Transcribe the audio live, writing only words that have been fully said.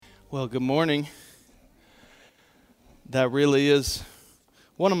Well, good morning. That really is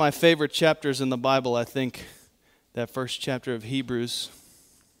one of my favorite chapters in the Bible, I think, that first chapter of Hebrews.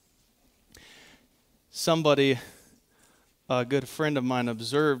 Somebody, a good friend of mine,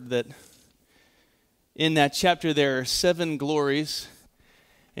 observed that in that chapter there are 7 glories,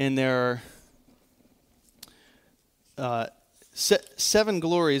 and there are 7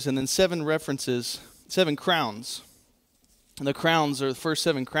 glories and then 7 references, 7 crowns. And the first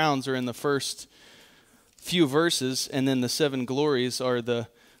 7 crowns are in the first few verses, and then the 7 glories are the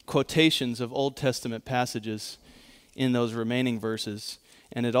quotations of Old Testament passages in those remaining verses.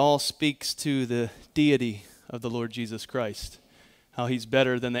 And it all speaks to the deity of the Lord Jesus Christ, how he's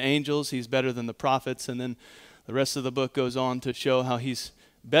better than the angels, he's better than the prophets, and then the rest of the book goes on to show how he's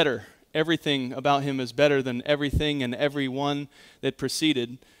better. Everything about him is better than everything and everyone that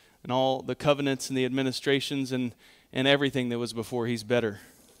preceded, and all the covenants and the administrations and everything that was before. He's better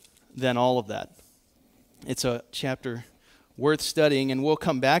than all of that. It's a chapter worth studying, and we'll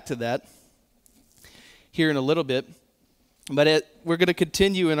come back to that here in a little bit. But we're going to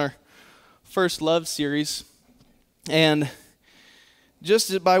continue in our First Love series. And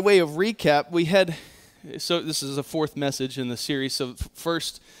just by way of recap, so this is the 4th message in the series. So the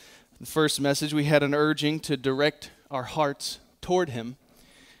first message, we had an urging to direct our hearts toward him.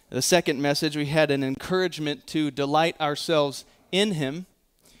 The second message, we had an encouragement to delight ourselves in him.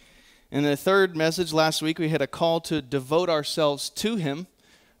 And the third message last week, we had a call to devote ourselves to him,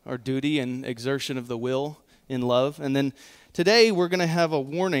 our duty and exertion of the will in love. And then today we're going to have a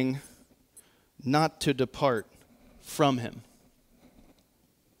warning not to depart from him.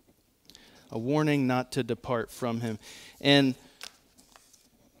 A warning not to depart from him. And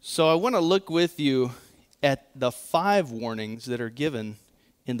so I want to look with you at the 5 warnings that are given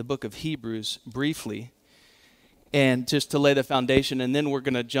in the book of Hebrews briefly, and just to lay the foundation, and then we're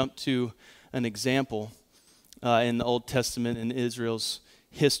going to jump to an example in the Old Testament in Israel's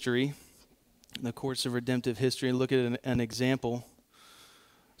history, the course of redemptive history, and look at an example,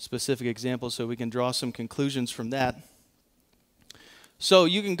 specific example, so we can draw some conclusions from that. So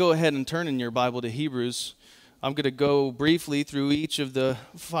you can go ahead and turn in your Bible to Hebrews. I'm going to go briefly through each of the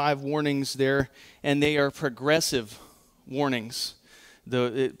 5 warnings there, and they are progressive warnings.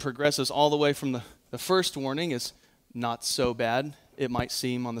 It progresses all the way from the first warning is not so bad, it might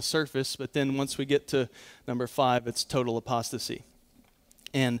seem on the surface, but then once we get to number 5, it's total apostasy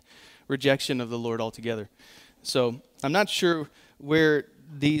and rejection of the Lord altogether. So I'm not sure where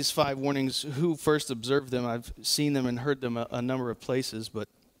these 5 warnings, who first observed them. I've seen them and heard them a number of places, but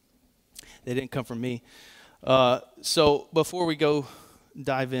they didn't come from me. So before we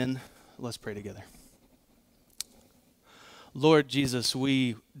dive in, let's pray together. Lord Jesus,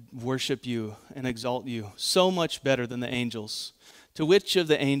 we worship you and exalt you so much better than the angels. To which of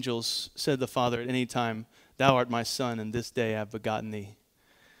the angels said the Father at any time, "Thou art my Son, and this day I have begotten thee"?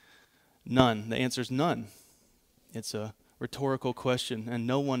 None. The answer is none. It's a rhetorical question, and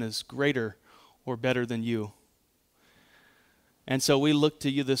no one is greater or better than you. And so we look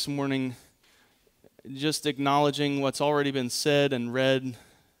to you this morning, just acknowledging what's already been said and read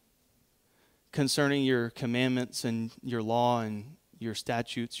concerning your commandments and your law and your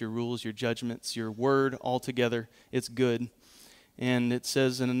statutes, your rules, your judgments, your word altogether. It's good. And it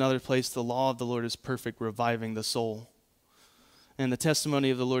says in another place, the law of the Lord is perfect, reviving the soul. And the testimony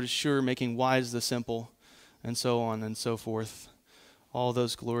of the Lord is sure, making wise the simple, and so on and so forth. All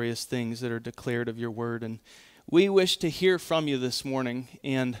those glorious things that are declared of your word. And we wish to hear from you this morning,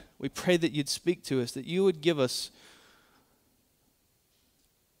 and we pray that you'd speak to us, that you would give us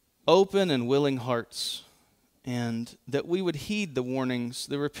open and willing hearts, and that we would heed the warnings,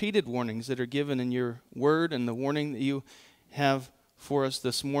 the repeated warnings that are given in your word and the warning that you have for us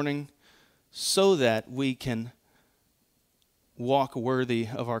this morning, so that we can walk worthy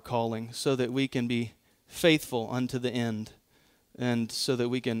of our calling, so that we can be faithful unto the end, and so that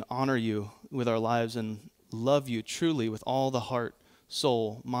we can honor you with our lives and love you truly with all the heart,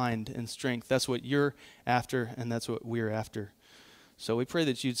 soul, mind, and strength. That's what you're after, and that's what we're after. So we pray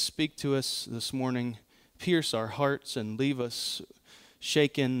that you'd speak to us this morning, pierce our hearts and leave us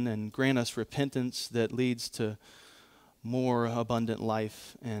shaken, and grant us repentance that leads to more abundant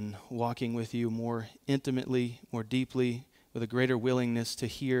life and walking with you more intimately, more deeply, with a greater willingness to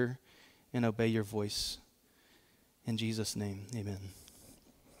hear and obey your voice. In Jesus' name, amen.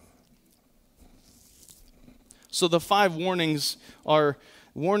 So the 5 warnings are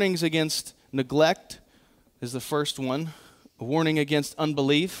warnings against neglect is the first one. A warning against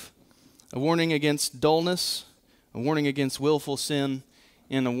unbelief, a warning against dullness, a warning against willful sin,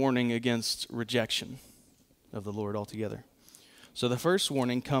 and a warning against rejection of the Lord altogether. So the first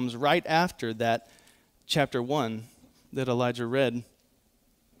warning comes right after that chapter 1 that Elijah read.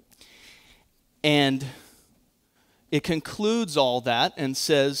 And it concludes all that and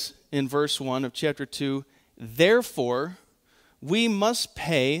says in verse 1 of chapter 2, therefore, we must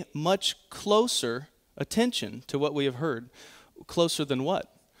pay much closer attention to what we have heard. Closer than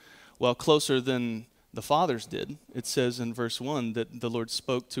what? Well, closer than the fathers did. It says in verse 1 that the Lord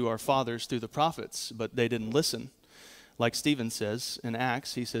spoke to our fathers through the prophets, but they didn't listen. Like Stephen says in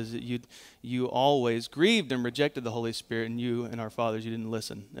Acts, he says that you always grieved and rejected the Holy Spirit, and you and our fathers, you didn't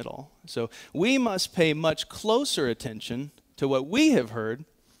listen at all. So we must pay much closer attention to what we have heard,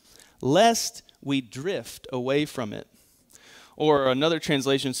 lest we drift away from it. Or another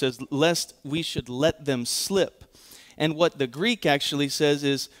translation says, lest we should let them slip. And what the Greek actually says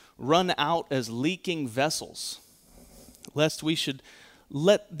is, run out as leaking vessels, lest we should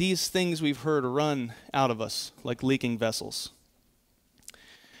let these things we've heard run out of us like leaking vessels.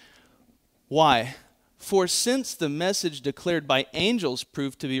 Why? For since the message declared by angels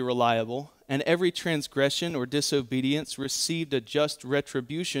proved to be reliable, and every transgression or disobedience received a just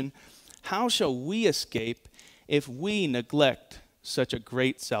retribution, how shall we escape if we neglect such a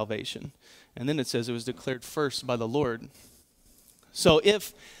great salvation? And then it says it was declared first by the Lord. So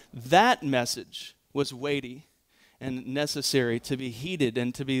if that message was weighty and necessary to be heeded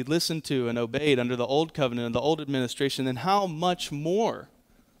and to be listened to and obeyed under the old covenant and the old administration, then how much more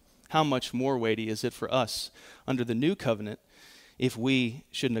weighty is it for us under the new covenant if we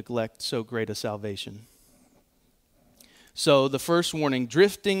should neglect so great a salvation? So the first warning,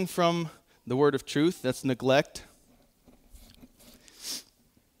 drifting from the word of truth, that's neglect.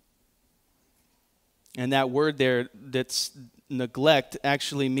 And that word there, that's neglect,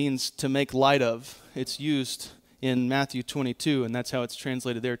 actually means to make light of. It's used in Matthew 22, and that's how it's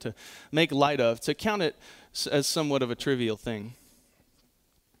translated there, to make light of, to count it as somewhat of a trivial thing.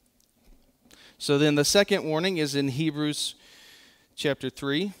 So then the second warning is in Hebrews chapter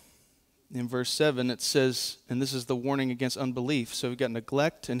 3. In verse 7 it says, and this is the warning against unbelief. So we've got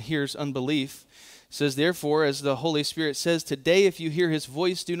neglect, and here's unbelief. It says, therefore, as the Holy Spirit says, today if you hear his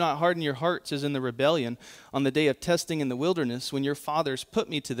voice, do not harden your hearts as in the rebellion on the day of testing in the wilderness, when your fathers put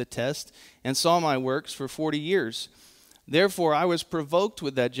me to the test and saw my works for 40 years. Therefore I was provoked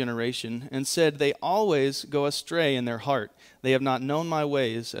with that generation and said, they always go astray in their heart. They have not known my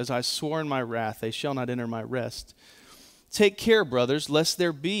ways. As I swore in my wrath, they shall not enter my rest. Take care, brothers, lest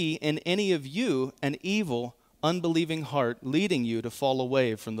there be in any of you an evil, unbelieving heart leading you to fall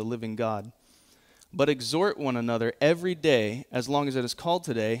away from the living God. But exhort one another every day, as long as it is called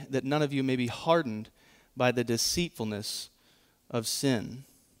today, that none of you may be hardened by the deceitfulness of sin.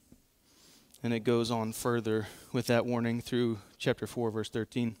 And it goes on further with that warning through chapter 4, verse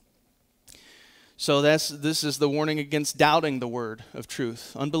 13. So this is the warning against doubting the word of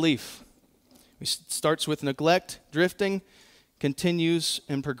truth, unbelief. It starts with neglect, drifting, continues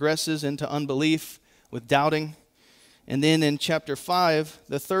and progresses into unbelief with doubting. And then in chapter 5,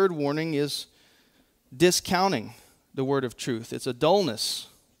 the third warning is discounting the word of truth. It's a dullness.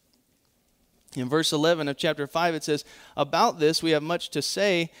 In verse 11 of chapter 5, it says, about this we have much to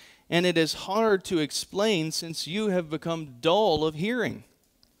say, and it is hard to explain since you have become dull of hearing.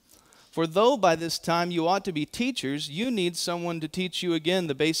 For though by this time you ought to be teachers, you need someone to teach you again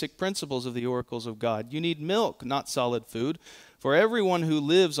the basic principles of the oracles of God. You need milk, not solid food. For everyone who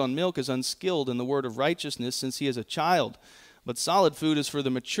lives on milk is unskilled in the word of righteousness, since he is a child. But solid food is for the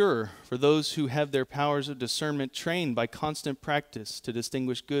mature, for those who have their powers of discernment trained by constant practice to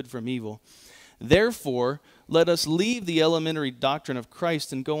distinguish good from evil. Therefore, let us leave the elementary doctrine of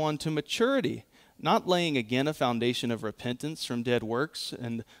Christ and go on to maturity, not laying again a foundation of repentance from dead works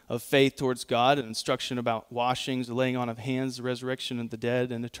and of faith towards God, and instruction about washings, the laying on of hands, the resurrection of the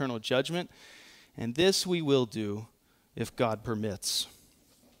dead, and eternal judgment. And this we will do if God permits.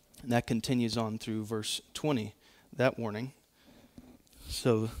 And that continues on through verse 20, that warning.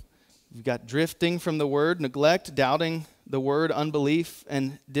 So we've got drifting from the word, neglect, doubting the word, unbelief,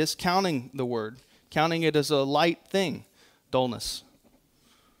 and discounting the word, counting it as a light thing, dullness.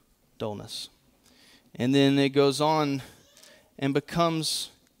 And then it goes on and becomes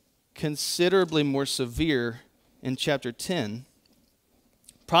considerably more severe in chapter 10,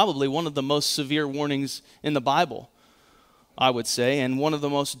 probably one of the most severe warnings in the Bible, I would say, and one of the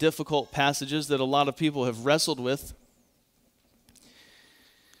most difficult passages that a lot of people have wrestled with.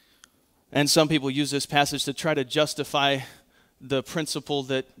 And some people use this passage to try to justify the principle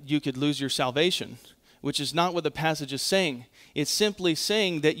that you could lose your salvation, which is not what the passage is saying. It's simply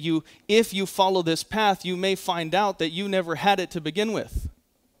saying that if you follow this path, you may find out that you never had it to begin with.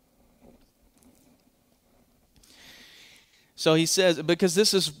 So he says, because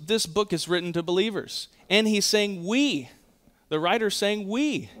this book is written to believers. And he's saying we. The writer's saying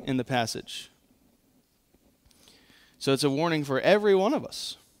we in the passage. So it's a warning for every one of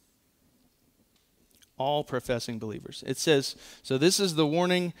us. All professing believers. It says, so this is the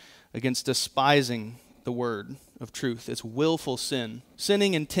warning against despising the word of truth. It's willful sin.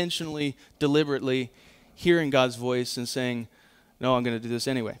 Sinning intentionally, deliberately, hearing God's voice and saying, no, I'm going to do this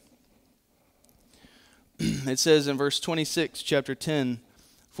anyway. It says in verse 26, chapter 10,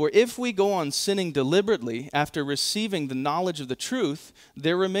 for if we go on sinning deliberately after receiving the knowledge of the truth,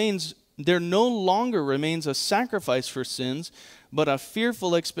 there no longer remains a sacrifice for sins, but a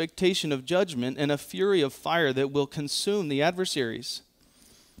fearful expectation of judgment and a fury of fire that will consume the adversaries.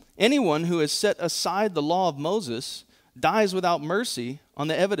 Anyone who has set aside the law of Moses dies without mercy on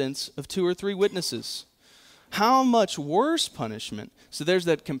the evidence of 2 or 3 witnesses. How much worse punishment? So there's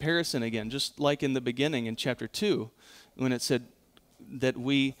that comparison again, just like in the beginning in chapter 2, when it said that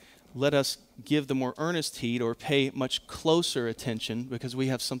let us give the more earnest heed or pay much closer attention because we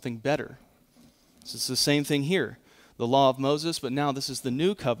have something better. So it's the same thing here. The law of Moses, but now this is the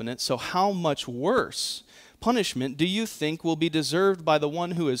new covenant. So how much worse punishment do you think will be deserved by the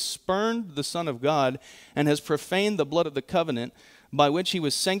one who has spurned the Son of God and has profaned the blood of the covenant by which he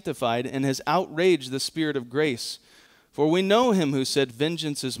was sanctified and has outraged the Spirit of grace? For we know him who said,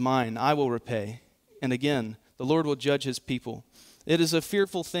 vengeance is mine, I will repay. And again, the Lord will judge his people. It is a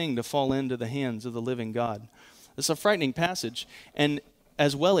fearful thing to fall into the hands of the living God. It's a frightening passage, and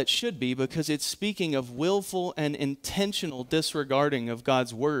as well it should be, because it's speaking of willful and intentional disregarding of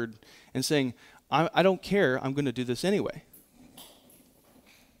God's word and saying, I don't care, I'm going to do this anyway.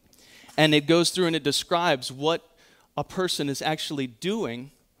 And it goes through and it describes what a person is actually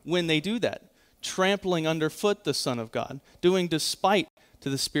doing when they do that. Trampling underfoot the Son of God, doing despite to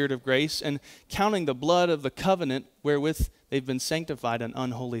the Spirit of grace, and counting the blood of the covenant wherewith they've been sanctified an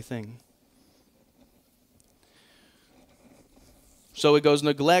unholy thing. So it goes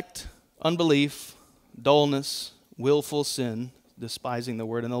neglect, unbelief, dullness, willful sin, despising the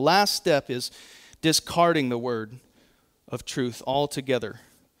word. And the last step is discarding the word of truth altogether.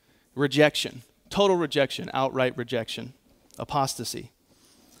 Rejection, total rejection, outright rejection, apostasy.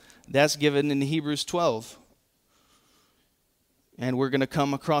 That's given in Hebrews 12. And we're going to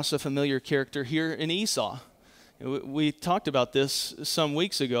come across a familiar character here in Esau. We talked about this some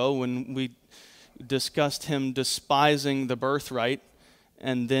weeks ago when we discussed him despising the birthright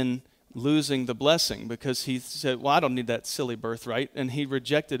and then losing the blessing because he said, well, I don't need that silly birthright. And he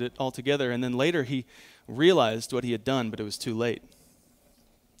rejected it altogether. And then later he realized what he had done, but it was too late.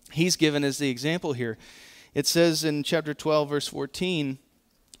 He's given as the example here. It says in chapter 12, verse 14,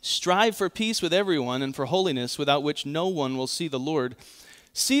 strive for peace with everyone and for holiness, without which no one will see the Lord.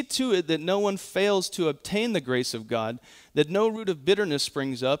 See to it that no one fails to obtain the grace of God, that no root of bitterness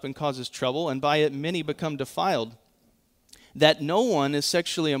springs up and causes trouble, and by it many become defiled. That no one is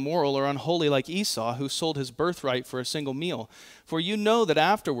sexually immoral or unholy like Esau, who sold his birthright for a single meal. For you know that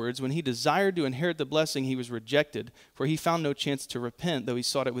afterwards, when he desired to inherit the blessing, he was rejected, for he found no chance to repent, though he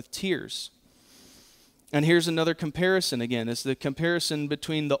sought it with tears. And here's another comparison again. It's the comparison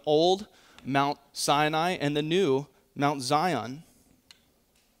between the old Mount Sinai and the new Mount Zion.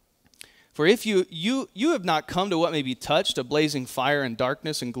 For if you have not come to what may be touched, a blazing fire and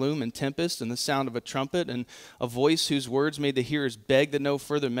darkness and gloom and tempest and the sound of a trumpet and a voice whose words made the hearers beg that no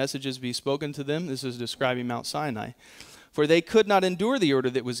further messages be spoken to them. This is describing Mount Sinai. For they could not endure the order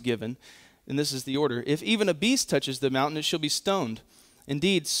that was given. And this is the order. If even a beast touches the mountain, it shall be stoned.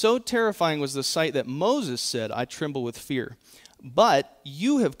 Indeed, so terrifying was the sight that Moses said, I tremble with fear. But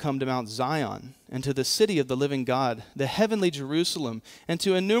you have come to Mount Zion, and to the city of the living God, the heavenly Jerusalem, and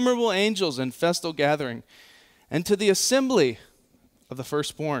to innumerable angels in festal gathering, and to the assembly of the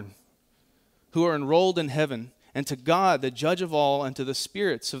firstborn, who are enrolled in heaven, and to God, the judge of all, and to the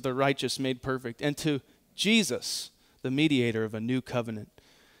spirits of the righteous made perfect, and to Jesus, the mediator of a new covenant,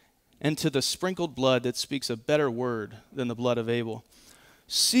 and to the sprinkled blood that speaks a better word than the blood of Abel.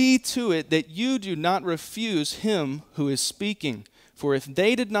 See to it that you do not refuse him who is speaking. For if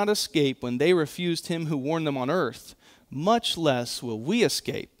they did not escape when they refused him who warned them on earth, much less will we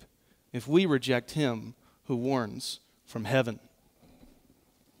escape if we reject him who warns from heaven.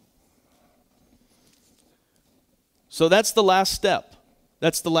 So that's the last step.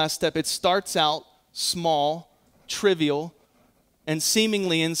 That's the last step. It starts out small, trivial, and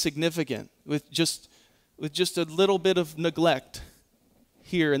seemingly insignificant with just a little bit of neglect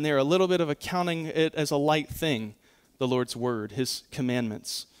here and there, a little bit of accounting it as a light thing, the Lord's word, his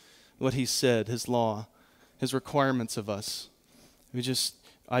commandments, what he said, his law, his requirements of us. We just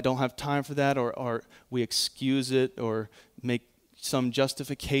I don't have time for that, or we excuse it or make some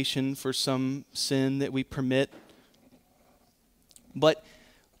justification for some sin that we permit. But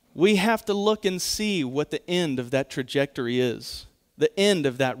we have to look and see what the end of that trajectory is, the end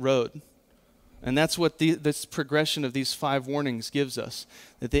of that road. And that's what this progression of these 5 warnings gives us.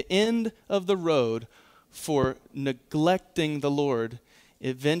 That the end of the road for neglecting the Lord,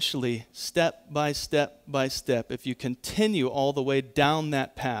 eventually, step by step by step, if you continue all the way down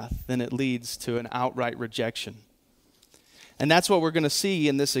that path, then it leads to an outright rejection. And that's what we're going to see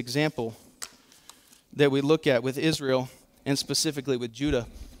in this example that we look at with Israel and specifically with Judah.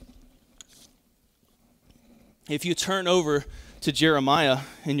 If you turn over to Jeremiah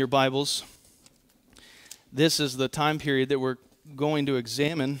in your Bibles, this is the time period that we're going to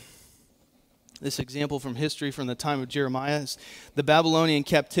examine. This example from history from the time of Jeremiah is the Babylonian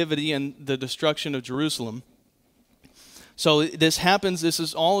captivity and the destruction of Jerusalem. So this happens, this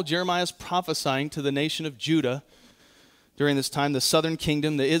is all Jeremiah's prophesying to the nation of Judah during this time, the southern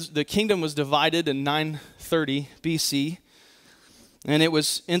kingdom. The kingdom was divided in 930 BC, and it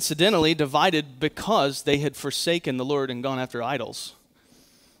was incidentally divided because they had forsaken the Lord and gone after idols.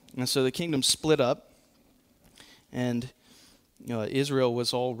 And so the kingdom split up, and Israel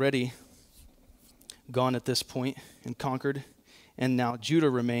was already gone at this point and conquered, and now Judah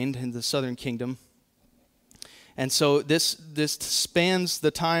remained in the southern kingdom. And so this spans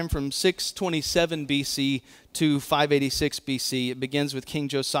the time from 627 BC to 586 BC. It begins with King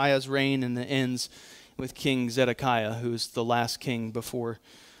Josiah's reign and it ends with King Zedekiah, who's the last king before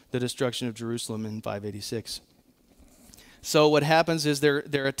the destruction of Jerusalem in 586. So what happens is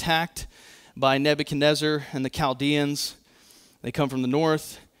they're attacked by Nebuchadnezzar and the Chaldeans. They come from the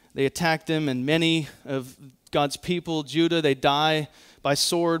north. They attack them, and many of God's people, Judah, they die by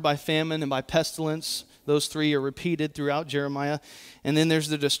sword, by famine, and by pestilence. Those 3 are repeated throughout Jeremiah. And then there's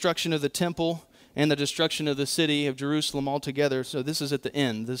the destruction of the temple and the destruction of the city of Jerusalem altogether. So this is at the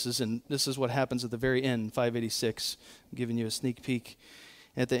end. This is what happens at the very end, 586. I'm giving you a sneak peek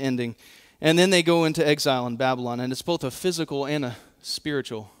at the ending. And then they go into exile in Babylon, and it's both a physical and a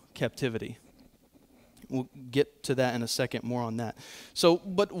spiritual captivity. We'll get to that in a second, more on that. So,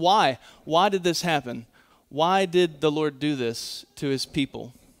 but why? Why did this happen? Why did the Lord do this to his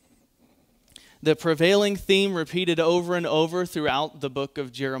people? The prevailing theme repeated over and over throughout the book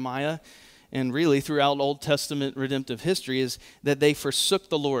of Jeremiah and really throughout Old Testament redemptive history is that they forsook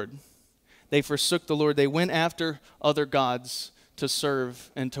the Lord. They forsook the Lord. They went after other gods to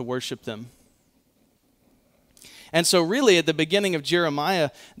serve and to worship them. And so really at the beginning of Jeremiah,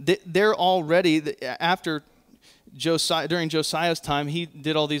 they're already, after Josiah, during Josiah's time, he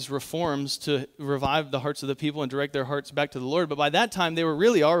did all these reforms to revive the hearts of the people and direct their hearts back to the Lord. But by that time, they were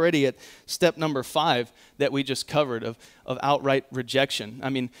really already at step number 5 that we just covered of outright rejection. I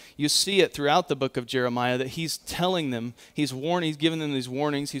mean, you see it throughout the book of Jeremiah that he's telling them, he's giving them these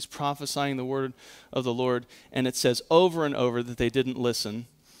warnings, he's prophesying the word of the Lord, and it says over and over that they didn't listen,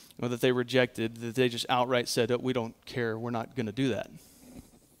 or that they rejected, that they just outright said, oh, we don't care, we're not going to do that.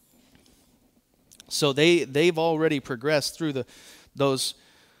 So they've already progressed through those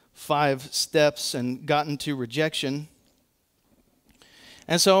 5 steps and gotten to rejection.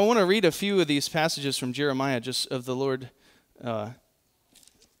 And so I want to read a few of these passages from Jeremiah, just of the Lord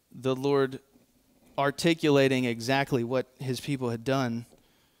articulating exactly what his people had done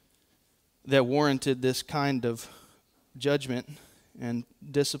that warranted this kind of judgment and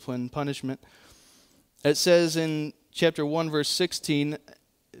discipline, punishment. It says in chapter 1, verse 16,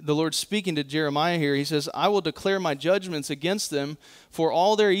 the Lord speaking to Jeremiah here, he says, I will declare my judgments against them for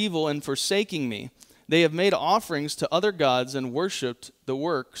all their evil and forsaking me. They have made offerings to other gods and worshipped the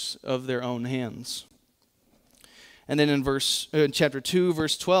works of their own hands. And then in chapter 2,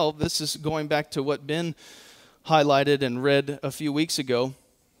 verse 12, this is going back to what Ben highlighted and read a few weeks ago.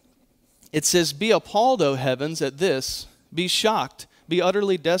 It says, be appalled, O heavens, at this. Be shocked, be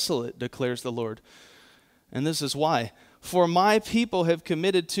utterly desolate, declares the Lord. And this is why. For my people have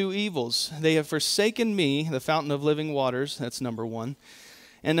committed 2 evils. They have forsaken me, the fountain of living waters. That's number 1.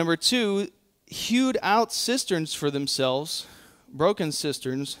 And number 2, hewed out cisterns for themselves, broken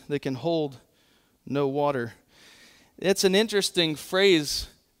cisterns that can hold no water. It's an interesting phrase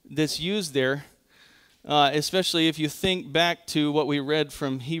that's used there, especially if you think back to what we read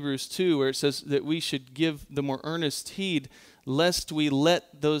from Hebrews 2, where it says that we should give the more earnest heed lest we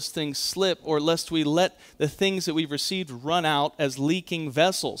let those things slip, or lest we let the things that we've received run out as leaking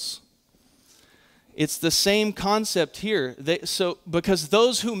vessels. It's the same concept here. Because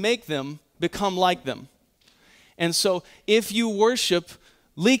those who make them become like them. And so if you worship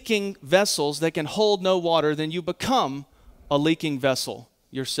leaking vessels that can hold no water, then you become a leaking vessel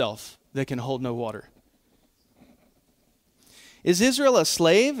yourself that can hold no water? Is Israel a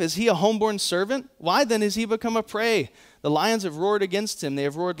slave? Is he a homeborn servant? Why then is he become a prey? The lions have roared against him. They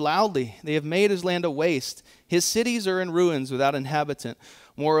have roared loudly. They have made his land a waste. His cities are in ruins without inhabitant.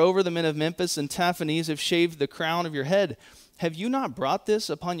 Moreover, the men of Memphis and Taphanes have shaved the crown of your head. Have you not brought this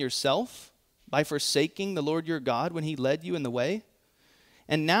upon yourself by forsaking the Lord your God when he led you in the way?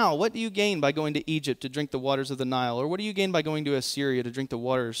 And now, what do you gain by going to Egypt to drink the waters of the Nile? Or what do you gain by going to Assyria to drink the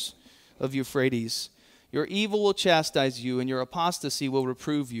waters of Euphrates? Your evil will chastise you, and your apostasy will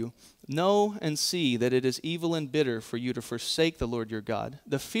reprove you. Know and see that it is evil and bitter for you to forsake the Lord your God.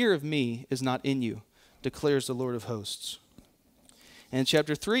 The fear of me is not in you, declares the Lord of hosts. And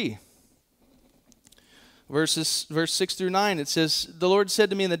chapter 3, verse 6 through 9, it says, the Lord said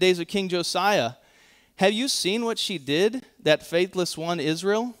to me in the days of King Josiah, have you seen what she did, that faithless one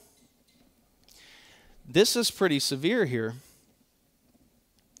Israel? This is pretty severe here.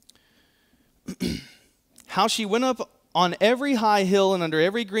 How she went up on every high hill and under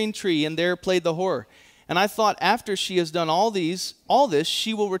every green tree, and there played the whore. And I thought, after she has done all this,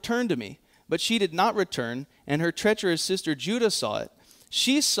 she will return to me. But she did not return, and her treacherous sister Judah saw it.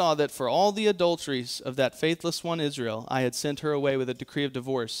 She saw that for all the adulteries of that faithless one Israel, I had sent her away with a decree of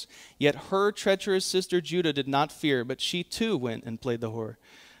divorce. Yet her treacherous sister Judah did not fear, but she too went and played the whore.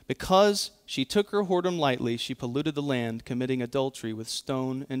 Because she took her whoredom lightly, she polluted the land, committing adultery with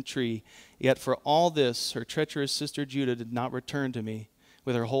stone and tree. Yet for all this, her treacherous sister Judah did not return to me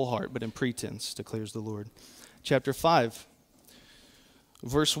with her whole heart, but in pretense, declares the Lord. Chapter 5,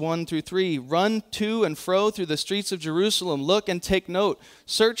 verse 1 through 3. Run to and fro through the streets of Jerusalem. Look and take note.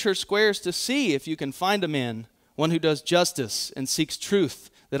 Search her squares to see if you can find a man, one who does justice and seeks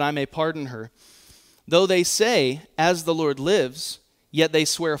truth, that I may pardon her. Though they say, as the Lord lives, yet they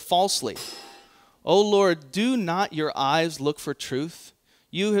swear falsely. O Lord, do not your eyes look for truth?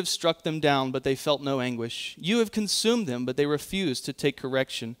 You have struck them down, but they felt no anguish. You have consumed them, but they refused to take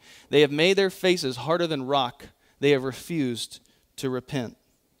correction. They have made their faces harder than rock. They have refused to repent.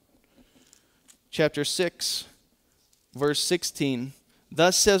 Chapter 6, verse 16.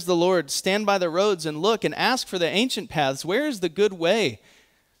 Thus says the Lord, stand by the roads and look and ask for the ancient paths. Where is the good way?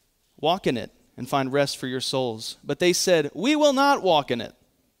 Walk in it and find rest for your souls. But they said, we will not walk in it.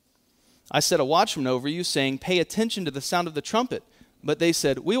 I set a watchman over you, saying, pay attention to the sound of the trumpet. But they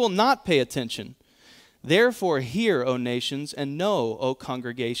said, we will not pay attention. Therefore hear, O nations, and know, O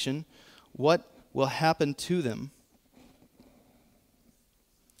congregation, what will happen to them.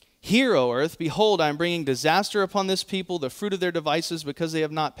 Hear, O earth, behold, I am bringing disaster upon this people, the fruit of their devices, because they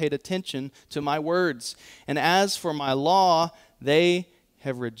have not paid attention to my words. And as for my law, they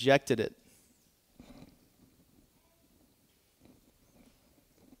have rejected it.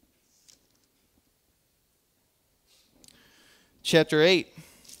 Chapter 8,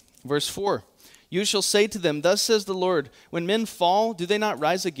 verse 4. You shall say to them, thus says the Lord, when men fall, do they not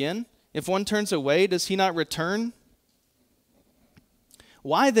rise again? If one turns away, does he not return?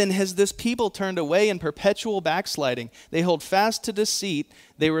 Why then has this people turned away in perpetual backsliding? They hold fast to deceit.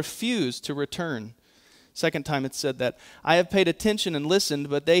 They refuse to return. Second time it said that. I have paid attention and listened,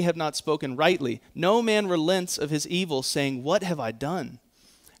 but they have not spoken rightly. No man relents of his evil, saying, what have I done?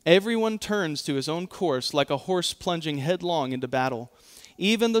 Everyone turns to his own course like a horse plunging headlong into battle.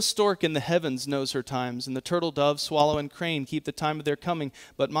 Even the stork in the heavens knows her times, and the turtle dove, swallow, and crane keep the time of their coming.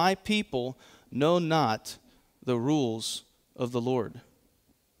 But my people know not the rules of the Lord.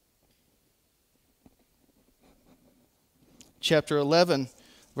 Chapter 11,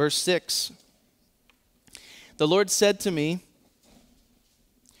 verse 6. The Lord said to me,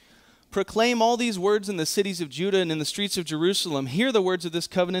 proclaim all these words in the cities of Judah and in the streets of Jerusalem. Hear the words of this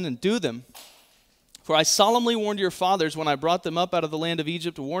covenant and do them. For I solemnly warned your fathers when I brought them up out of the land of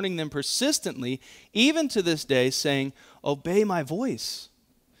Egypt, warning them persistently, even to this day, saying, obey my voice.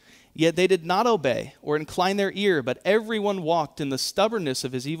 Yet they did not obey or incline their ear, but everyone walked in the stubbornness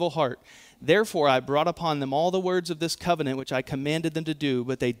of his evil heart. Therefore I brought upon them all the words of this covenant which I commanded them to do,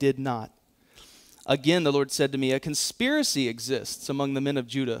 but they did not. Again, the Lord said to me, a conspiracy exists among the men of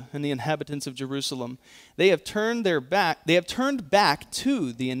Judah and the inhabitants of Jerusalem. They have turned back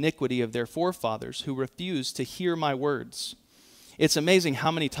to the iniquity of their forefathers who refused to hear my words. It's amazing how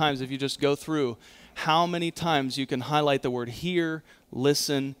many times, if you just go through, how many times you can highlight the word hear,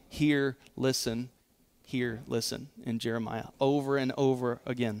 listen, hear, listen, hear, listen in Jeremiah over and over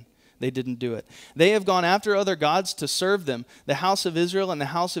again. They didn't do it. They have gone after other gods to serve them. The house of Israel and the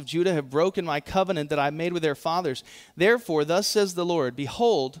house of Judah have broken my covenant that I made with their fathers. Therefore, thus says the Lord,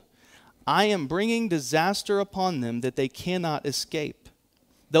 behold, I am bringing disaster upon them that they cannot escape.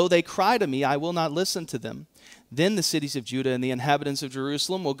 Though they cry to me, I will not listen to them. Then the cities of Judah and the inhabitants of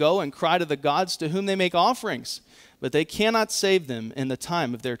Jerusalem will go and cry to the gods to whom they make offerings, but they cannot save them in the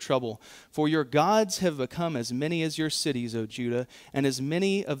time of their trouble. For your gods have become as many as your cities, O Judah, and as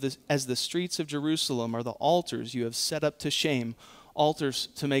many as the streets of Jerusalem are the altars you have set up to shame, altars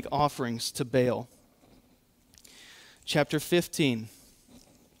to make offerings to Baal. Chapter 15.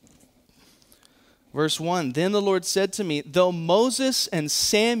 Verse 1, then the Lord said to me, though Moses and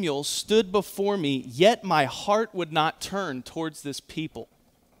Samuel stood before me, yet my heart would not turn towards this people.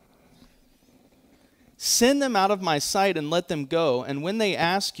 Send them out of my sight and let them go. And when they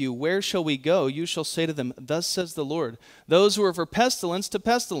ask you, where shall we go? You shall say to them, thus says the Lord, those who are for pestilence to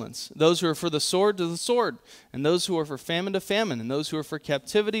pestilence, those who are for the sword to the sword, and those who are for famine to famine, and those who are for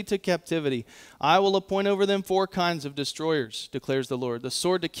captivity to captivity. I will appoint over them 4 kinds of destroyers, declares the Lord, the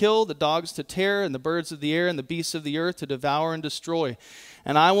sword to kill, the dogs to tear, and the birds of the air, and the beasts of the earth to devour and destroy.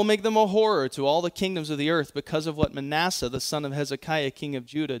 And I will make them a horror to all the kingdoms of the earth because of what Manasseh, the son of Hezekiah, king of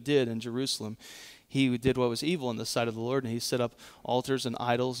Judah, did in Jerusalem. He did what was evil in the sight of the Lord, and he set up altars and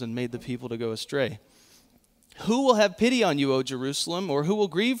idols and made the people to go astray. Who will have pity on you, O Jerusalem, or who will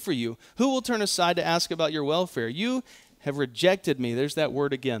grieve for you? Who will turn aside to ask about your welfare? You have rejected me. There's that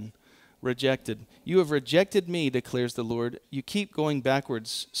word again, rejected. You have rejected me, declares the Lord. You keep going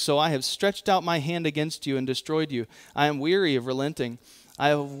backwards. So I have stretched out my hand against you and destroyed you. I am weary of relenting. I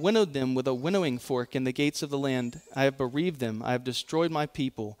have winnowed them with a winnowing fork in the gates of the land. I have bereaved them. I have destroyed my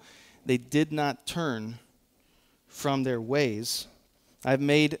people. They did not turn from their ways. I've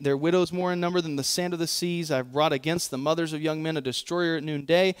made their widows more in number than the sand of the seas. I've brought against the mothers of young men a destroyer at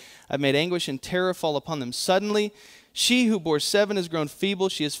noonday. I've made anguish and terror fall upon them suddenly. She who bore 7 has grown feeble.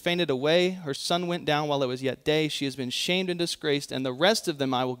 She has fainted away. Her sun went down while it was yet day. She has been shamed and disgraced, and the rest of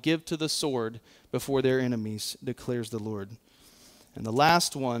them I will give to the sword before their enemies, declares the Lord. And the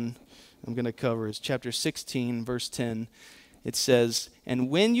last one I'm going to cover is chapter 16, verse 10. It says,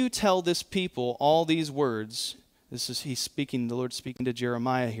 and when you tell this people all these words, he's speaking, the Lord speaking to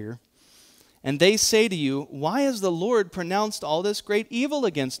Jeremiah here, and they say to you, why has the Lord pronounced all this great evil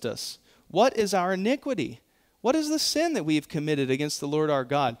against us? What is our iniquity? What is the sin that we have committed against the Lord our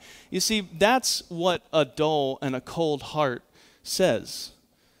God? You see, that's what a dull and a cold heart says.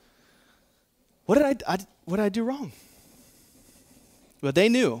 What did I do wrong? But they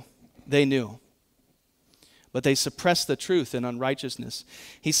knew. But they suppress the truth in unrighteousness.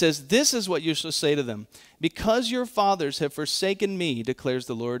 He says, this is what you shall say to them. Because your fathers have forsaken me, declares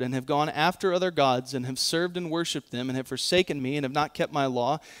the Lord, and have gone after other gods, and have served and worshipped them, and have forsaken me, and have not kept my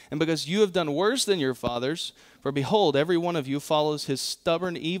law, and because you have done worse than your fathers, for behold, every one of you follows his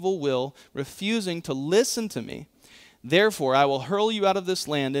stubborn evil will, refusing to listen to me. Therefore I will hurl you out of this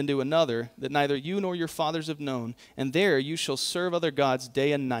land into another, that neither you nor your fathers have known, and there you shall serve other gods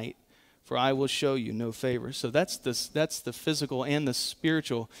day and night. For I will show you no favor. So that's the physical and the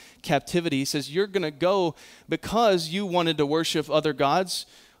spiritual captivity. He says, you're going to go because you wanted to worship other gods.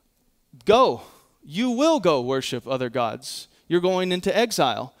 Go. You will go worship other gods. You're going into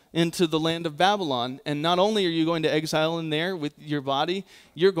exile, into the land of Babylon. And not only are you going to exile in there with your body,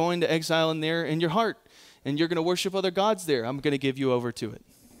 you're going to exile in there in your heart. And you're going to worship other gods there. I'm going to give you over to it.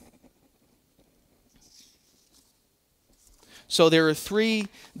 So there are three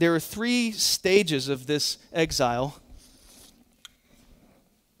stages of this exile.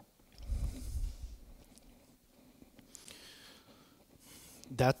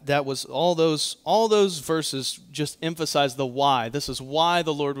 That was all those verses just emphasize the why. This is why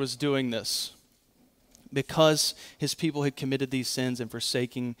the Lord was doing this. Because his people had committed these sins and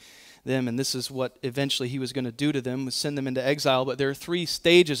forsaking them, and this is what eventually he was going to do to them, was send them into exile. But there are 3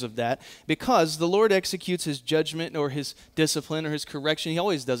 stages of that, because the Lord executes his judgment or his discipline or his correction. He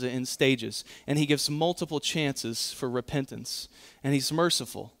always does it in stages, and he gives multiple chances for repentance, and he's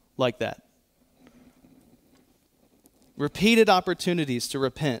merciful like that. Repeated opportunities to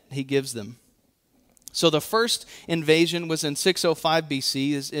repent, he gives them. So the first invasion was in 605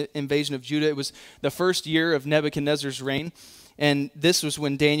 BC, his invasion of Judah. It was the first year of Nebuchadnezzar's reign. And this was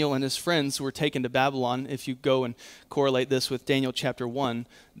when Daniel and his friends were taken to Babylon. If you go and correlate this with Daniel chapter 1,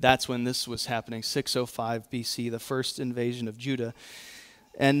 that's when this was happening, 605 BC, the first invasion of Judah.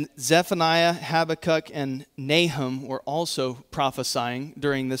 And Zephaniah, Habakkuk, and Nahum were also prophesying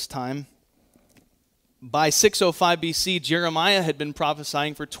during this time. By 605 BC, Jeremiah had been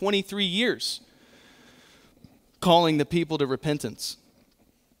prophesying for 23 years, calling the people to repentance.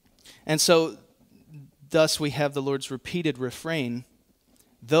 And so thus we have the Lord's repeated refrain,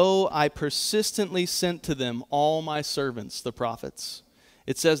 though I persistently sent to them all my servants, the prophets,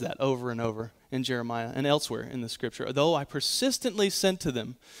 It says that over and over in Jeremiah and elsewhere in the scripture. Though I persistently sent to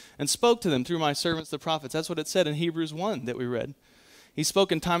them and spoke to them through my servants the prophets. That's what it said in Hebrews 1 that we read. He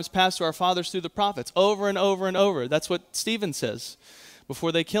spoke in times past to our fathers through the prophets over and over and over. That's what Stephen says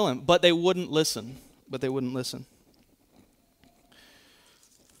before they kill him. But they wouldn't listen.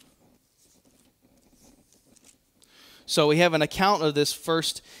 So we have an account of this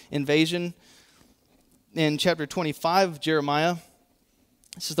first invasion in chapter 25 of Jeremiah.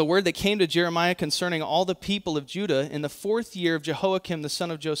 This is the word that came to Jeremiah concerning all the people of Judah in the 4th year of Jehoiakim, the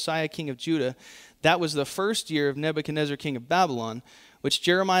son of Josiah, king of Judah. That was the 1st year of Nebuchadnezzar, king of Babylon, which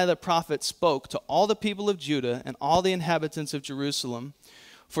Jeremiah the prophet spoke to all the people of Judah and all the inhabitants of Jerusalem.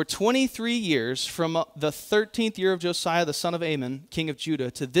 For 23 years, from the 13th year of Josiah, the son of Amon, king of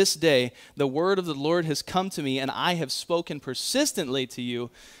Judah, to this day, the word of the Lord has come to me, and I have spoken persistently to you,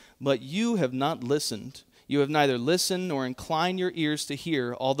 but you have not listened. You have neither listened nor inclined your ears to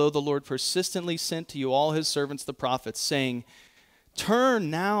hear, although the Lord persistently sent to you all his servants the prophets, saying, Turn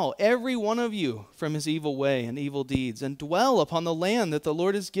now, every one of you, from his evil way and evil deeds, and dwell upon the land that the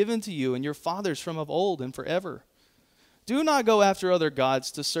Lord has given to you and your fathers from of old and forever. Do not go after other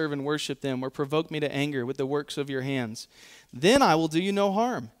gods to serve and worship them, or provoke me to anger with the works of your hands. Then I will do you no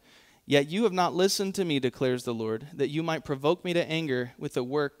harm. Yet you have not listened to me, declares the Lord, that you might provoke me to anger with the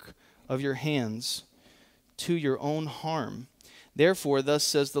work of your hands to your own harm. Therefore, thus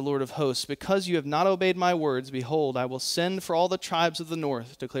says the Lord of hosts, because you have not obeyed my words, behold, I will send for all the tribes of the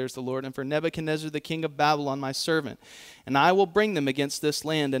north, declares the Lord, and for Nebuchadnezzar the king of Babylon, my servant. And I will bring them against this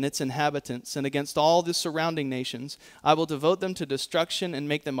land and its inhabitants, and against all the surrounding nations. I will devote them to destruction and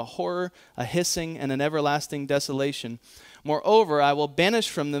make them a horror, a hissing, and an everlasting desolation. Moreover, I will banish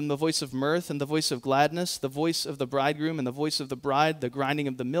from them the voice of mirth and the voice of gladness, the voice of the bridegroom and the voice of the bride, the grinding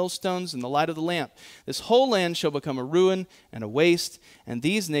of the millstones and the light of the lamp. This whole land shall become a ruin and a waste, and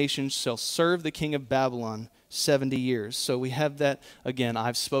these nations shall serve the king of Babylon 70 years. So we have that again.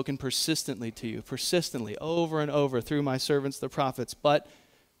 I've spoken persistently to you, persistently, over and over through my servants the prophets, but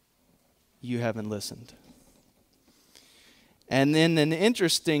you haven't listened. And then an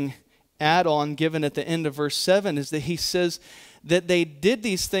interesting add-on given at the end of verse 7 is that he says that they did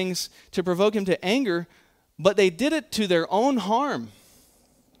these things to provoke him to anger, but they did it to their own harm.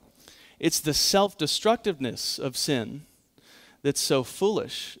 It's the self-destructiveness of sin that's so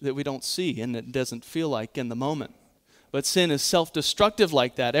foolish that we don't see and it doesn't feel like in the moment. But sin is self-destructive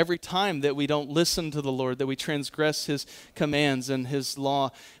like that. Every time that we don't listen to the Lord, that we transgress his commands and his law,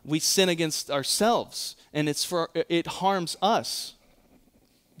 we sin against ourselves, and it harms us.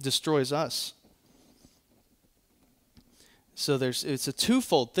 Destroys us. So it's a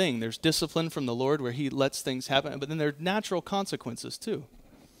twofold thing. There's discipline from the Lord where he lets things happen, but then there are natural consequences too.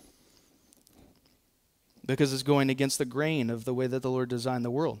 Because it's going against the grain of the way that the Lord designed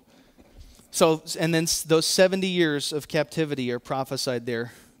the world. So, and then those 70 years of captivity are prophesied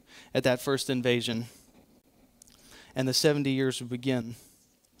there at that first invasion. And the 70 years would begin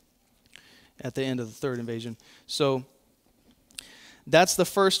at the end of the third invasion. So that's the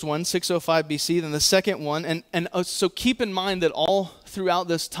first one, 605 BC. Then the second one, so keep in mind that all throughout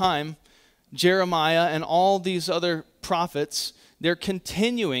this time, Jeremiah and all these other prophets, they're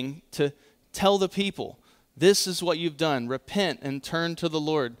continuing to tell the people, this is what you've done, repent and turn to the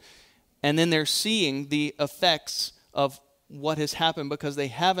Lord. And then they're seeing the effects of what has happened because they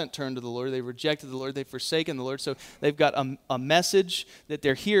haven't turned to the Lord. They rejected the Lord. They've forsaken the Lord. So they've got a message that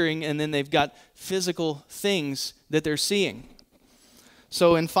they're hearing, and then they've got physical things that they're seeing.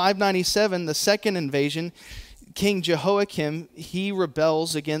 So in 597, the second invasion, King Jehoiakim, he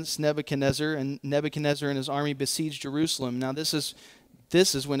rebels against Nebuchadnezzar, and Nebuchadnezzar and his army besiege Jerusalem. Now this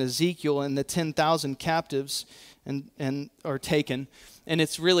is when Ezekiel and the 10,000 captives and are taken. And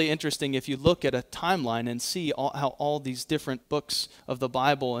it's really interesting if you look at a timeline and see how all these different books of the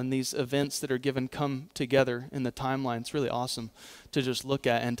Bible and these events that are given come together in the timeline. It's really awesome to just look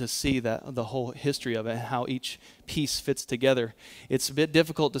at and to see that the whole history of it, how each piece fits together. It's a bit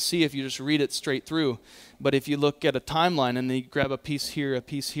difficult to see if you just read it straight through, but if you look at a timeline and then you grab a piece here,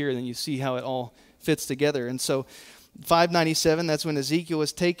 then you see how it all fits together. And so 597, that's when Ezekiel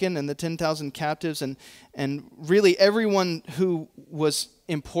was taken and the 10,000 captives, and really everyone who was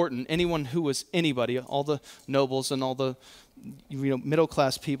important, anyone who was anybody, all the nobles and all the middle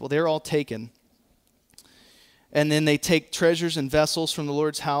class people, they're all taken. And then they take treasures and vessels from the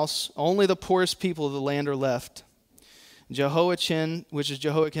Lord's house. Only the poorest people of the land are left. Jehoiachin, which is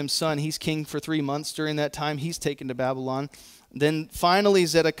Jehoiakim's son, he's king for 3 months. During that time, he's taken to Babylon. Then finally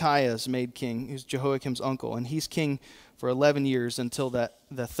Zedekiah is made king, who's Jehoiakim's uncle, and he's king for 11 years until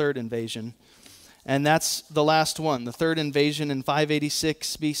the third invasion. And that's the last one, the third invasion in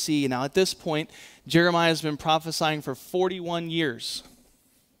 586 BC. Now, at this point, Jeremiah has been prophesying for 41 years.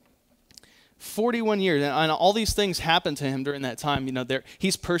 41 years, and all these things happened to him during that time.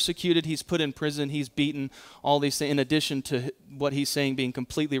 He's persecuted, he's put in prison, he's beaten, all these things, in addition to what he's saying being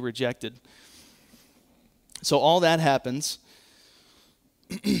completely rejected. So all that happens.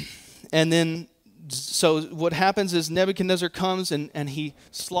 And then, so what happens is Nebuchadnezzar comes and he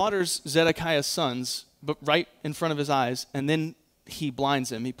slaughters Zedekiah's sons, but right in front of his eyes, and then he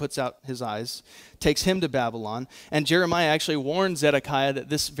blinds him. He puts out his eyes, takes him to Babylon. And Jeremiah actually warned Zedekiah that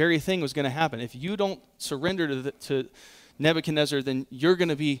this very thing was going to happen. If you don't surrender to Nebuchadnezzar, then you're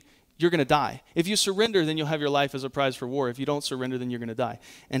going to die. If you surrender, then you'll have your life as a prize for war. If you don't surrender, then you're going to die.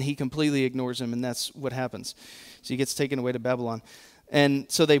 And he completely ignores him, and that's what happens. So he gets taken away to Babylon.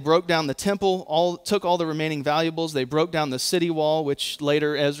 And so they broke down the temple, took all the remaining valuables. They broke down the city wall, which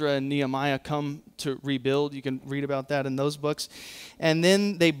later Ezra and Nehemiah come to rebuild. You can read about that in those books. And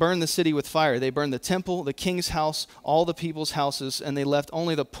then they burned the city with fire. They burned the temple, the king's house, all the people's houses, and they left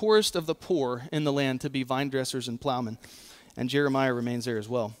only the poorest of the poor in the land to be vine dressers and plowmen. And Jeremiah remains there as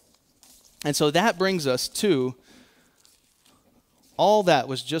well. And so that brings us to, all that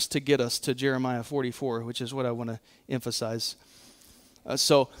was just to get us to Jeremiah 44, which is what I want to emphasize.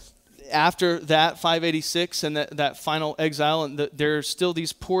 So after that, 586, and that final exile, and there's still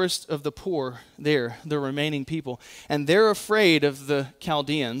these poorest of the poor there, the remaining people. And they're afraid of the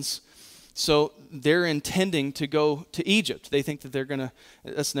Chaldeans, so they're intending to go to Egypt. They think that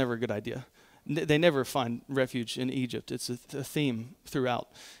that's never a good idea. They never find refuge in Egypt. It's a theme throughout.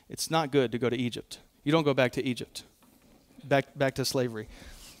 It's not good to go to Egypt. You don't go back to Egypt, back to slavery.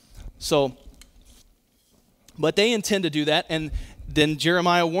 So, but they intend to do that, and then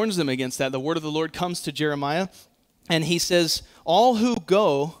Jeremiah warns them against that. The word of the Lord comes to Jeremiah, and he says, all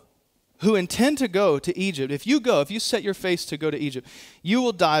who intend to go to Egypt, if you set your face to go to Egypt, you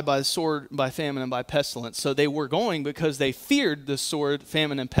will die by sword, by famine, and by pestilence. So they were going because they feared the sword,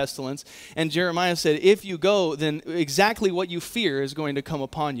 famine, and pestilence. And Jeremiah said, if you go, then exactly what you fear is going to come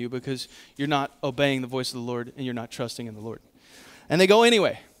upon you because you're not obeying the voice of the Lord and you're not trusting in the Lord. And they go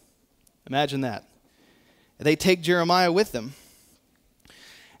anyway. Imagine that. They take Jeremiah with them.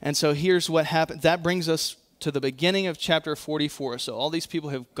 And so here's what happened. That brings us to the beginning of chapter 44. So all these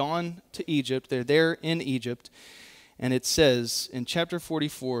people have gone to Egypt. They're there in Egypt. And it says in chapter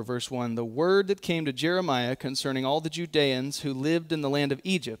 44, verse 1, the word that came to Jeremiah concerning all the Judeans who lived in the land of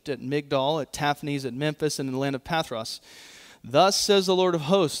Egypt, at Migdol, at Taphnes, at Memphis, and in the land of Pathros. Thus says the Lord of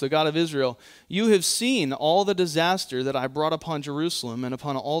hosts, the God of Israel, you have seen all the disaster that I brought upon Jerusalem and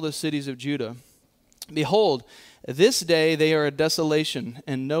upon all the cities of Judah. Behold, this day they are a desolation,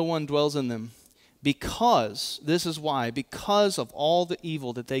 and no one dwells in them. Because of all the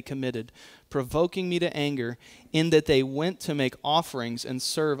evil that they committed, provoking me to anger, in that they went to make offerings and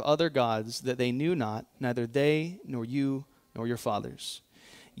serve other gods that they knew not, neither they, nor you, nor your fathers.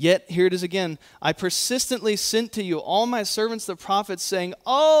 Yet, here it is again, I persistently sent to you all my servants the prophets, saying,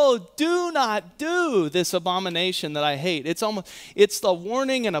 oh, do not do this abomination that I hate. It's the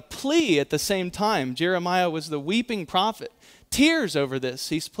warning and a plea at the same time. Jeremiah was the weeping prophet. Tears over this.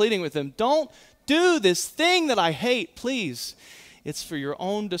 He's pleading with them, don't do this thing that I hate, please. It's for your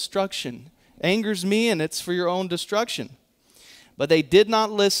own destruction. Angers me, and it's for your own destruction. But they did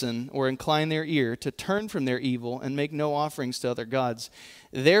not listen or incline their ear to turn from their evil and make no offerings to other gods.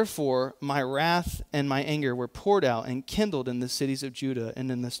 Therefore, my wrath and my anger were poured out and kindled in the cities of Judah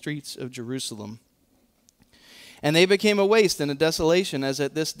and in the streets of Jerusalem. And they became a waste and a desolation as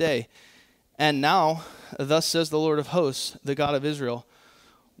at this day. And now, thus says the Lord of hosts, the God of Israel,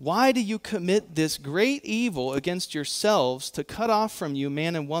 why do you commit this great evil against yourselves to cut off from you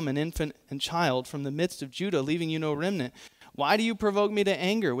man and woman, infant and child from the midst of Judah, leaving you no remnant? Why do you provoke me to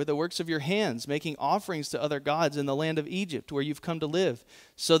anger with the works of your hands, making offerings to other gods in the land of Egypt, where you've come to live,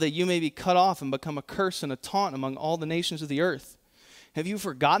 so that you may be cut off and become a curse and a taunt among all the nations of the earth? Have you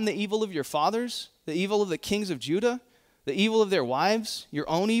forgotten the evil of your fathers, the evil of the kings of Judah, the evil of their wives, your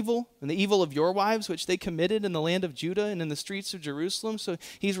own evil, and the evil of your wives, which they committed in the land of Judah and in the streets of Jerusalem? So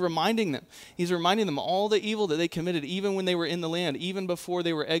he's reminding them. He's reminding them all the evil that they committed, even when they were in the land, even before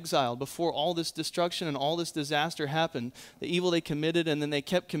they were exiled, before all this destruction and all this disaster happened. The evil they committed, and then they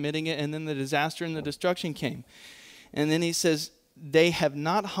kept committing it, and then the disaster and the destruction came. And then he says, they have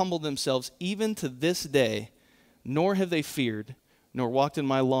not humbled themselves even to this day, nor have they feared, nor walked in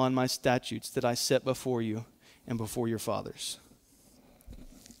my law and my statutes that I set before you and before your fathers.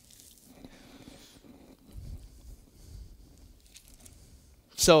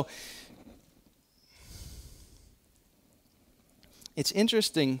 So, it's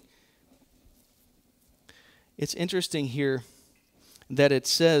interesting it's interesting here that it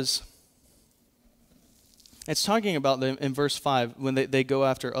says, it's talking about them in verse 5 when they go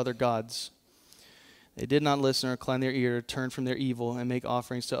after other gods. They did not listen or incline their ear, turn from their evil, and make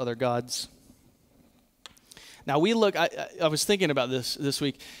offerings to other gods. Now we look, I was thinking about this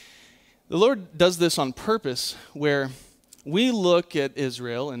week. The Lord does this on purpose, where we look at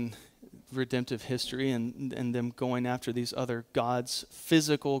Israel and redemptive history and them going after these other gods,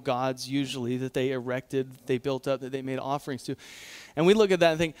 physical gods usually, that they erected, they built up, that they made offerings to. And we look at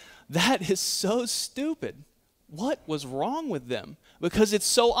that and think, that is so stupid. What was wrong with them? Because it's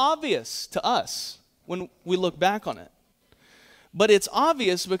so obvious to us when we look back on it. But it's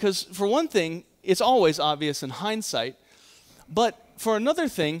obvious because, for one thing, it's always obvious in hindsight. But for another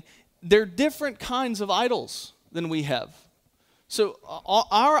thing, they're different kinds of idols than we have. So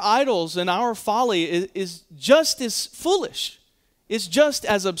our idols and our folly is just as foolish. It's just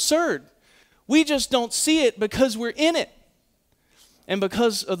as absurd. We just don't see it because we're in it. And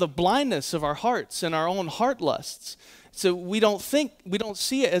because of the blindness of our hearts and our own heart lusts. So we don't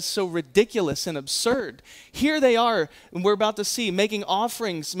see it as so ridiculous and absurd. Here they are, and we're about to see, making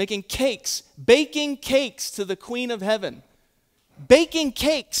offerings, making cakes, baking cakes to the Queen of Heaven. Baking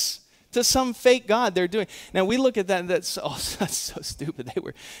cakes to some fake god they're doing. Now we look at that and that's so stupid. They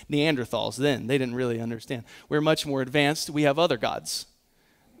were Neanderthals then. They didn't really understand. We're much more advanced. We have other gods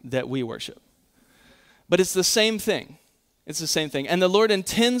that we worship. But it's the same thing. It's the same thing. And the Lord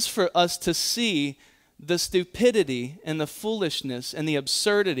intends for us to see the stupidity and the foolishness and the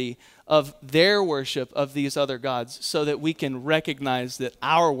absurdity of their worship of these other gods so that we can recognize that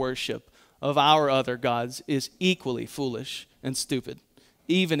our worship of our other gods is equally foolish and stupid,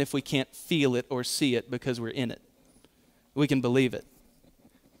 even if we can't feel it or see it because we're in it. We can believe it,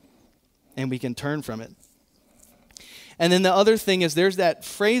 and we can turn from it. And then the other thing is there's that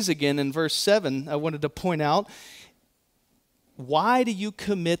phrase again in verse 7 I wanted to point out. Why do you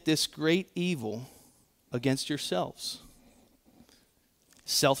commit this great evil against yourselves?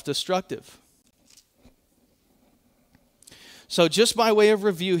 Self-destructive. So just by way of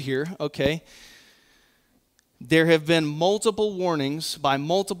review here, okay, there have been multiple warnings by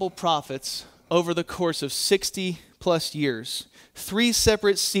multiple prophets over the course of 60 plus years. 3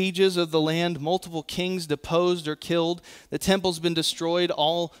 separate sieges of the land, multiple kings deposed or killed. The temple's been destroyed,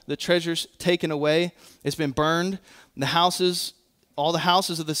 all the treasures taken away. It's been burned. The houses, all the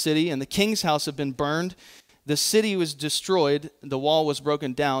houses of the city and the king's house have been burned. The city was destroyed. The wall was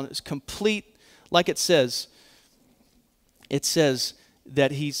broken down. It's complete, like it says. It says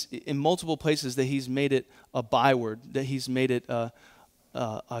that he's, in multiple places, that he's made it a byword, that he's made it a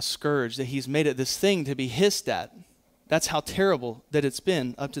scourge, that he's made it this thing to be hissed at. That's how terrible that it's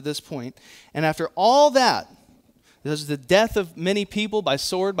been up to this point. And after all that, there's the death of many people by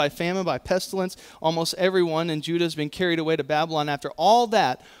sword, by famine, by pestilence. Almost everyone in Judah has been carried away to Babylon. After all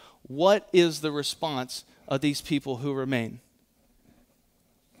that, what is the response of these people who remain?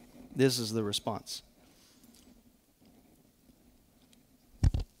 This is the response.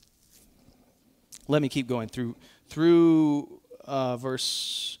 Let me keep going through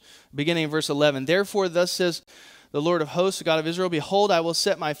beginning in verse 11. Therefore, thus says the Lord of hosts, the God of Israel, behold, I will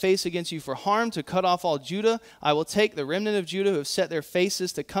set my face against you for harm, to cut off all Judah. I will take the remnant of Judah who have set their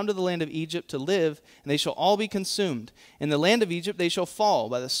faces to come to the land of Egypt to live, and they shall all be consumed. In the land of Egypt they shall fall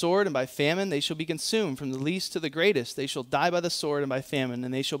by the sword, and by famine they shall be consumed. From the least to the greatest they shall die by the sword and by famine,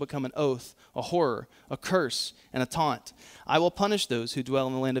 and they shall become an oath, a horror, a curse, and a taunt. I will punish those who dwell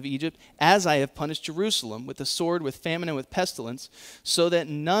in the land of Egypt, as I have punished Jerusalem, with the sword, with famine, and with pestilence, so that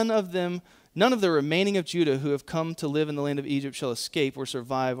none of the remaining of Judah who have come to live in the land of Egypt shall escape or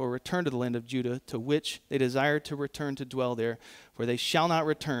survive or return to the land of Judah, to which they desire to return to dwell there, for they shall not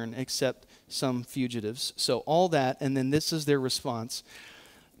return except some fugitives. So all that, and then this is their response.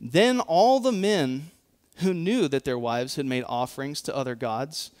 Then all the men who knew that their wives had made offerings to other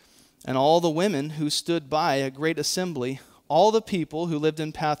gods, and all the women who stood by a great assembly, all the people who lived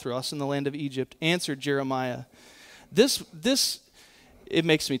in Pathros in the land of Egypt, answered Jeremiah. It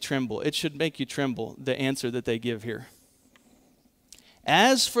makes me tremble. It should make you tremble, the answer that they give here.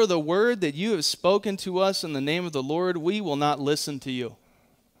 As for the word that you have spoken to us in the name of the Lord, we will not listen to you.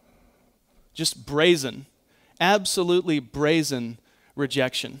 Just brazen, absolutely brazen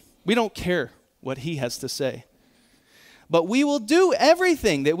rejection. We don't care what he has to say. But we will do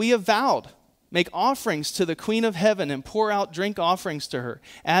everything that we have vowed. make offerings to the Queen of Heaven and pour out drink offerings to her,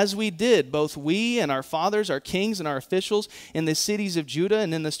 as we did, both we and our fathers, our kings and our officials, in the cities of Judah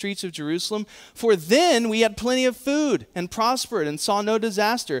and in the streets of Jerusalem. For then we had plenty of food and prospered and saw no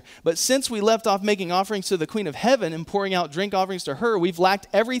disaster. But since we left off making offerings to the Queen of Heaven and pouring out drink offerings to her, we've lacked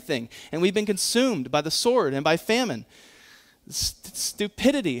everything, and we've been consumed by the sword and by famine.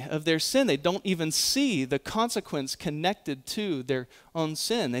 Stupidity of their sin. They don't even see the consequence connected to their own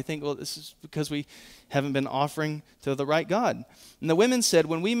sin. They think, well, this is because we haven't been offering to the right God. And the women said,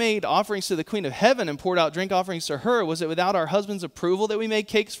 when we made offerings to the Queen of Heaven and poured out drink offerings to her, was it without our husband's approval that we made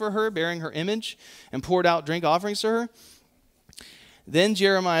cakes for her, bearing her image, and poured out drink offerings to her? Then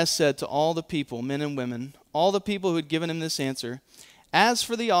Jeremiah said to all the people, men and women, all the people who had given him this answer, as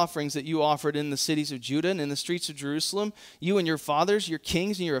for the offerings that you offered in the cities of Judah and in the streets of Jerusalem, you and your fathers, your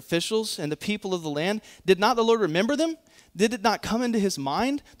kings and your officials, and the people of the land, did not the Lord remember them? Did it not come into his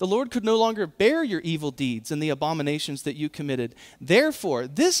mind? The Lord could no longer bear your evil deeds and the abominations that you committed. Therefore,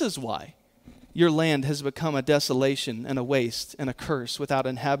 this is why your land has become a desolation and a waste and a curse without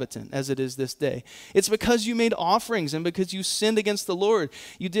inhabitant, as it is this day. It's because you made offerings and because you sinned against the Lord.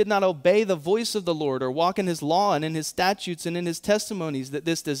 You did not obey the voice of the Lord or walk in his law and in his statutes and in his testimonies, that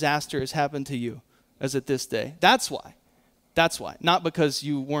this disaster has happened to you, as at this day. That's why. That's why. Not because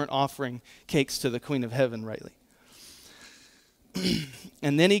you weren't offering cakes to the Queen of Heaven rightly.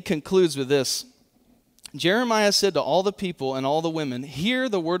 And then he concludes with this. Jeremiah said to all the people and all the women, hear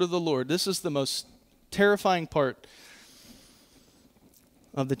the word of the Lord. This is the most terrifying part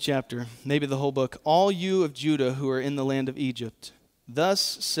of the chapter, maybe the whole book. All you of Judah who are in the land of Egypt, thus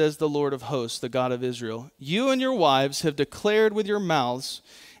says the Lord of hosts, the God of Israel, you and your wives have declared with your mouths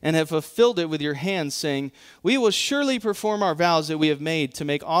and have fulfilled it with your hands, saying, we will surely perform our vows that we have made to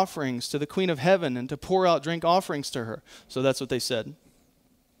make offerings to the Queen of Heaven and to pour out drink offerings to her. So that's what they said.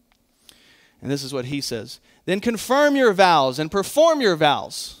 And this is what he says. Then confirm your vows and perform your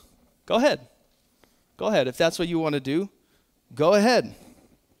vows. Go ahead. Go ahead. If that's what you want to do, go ahead.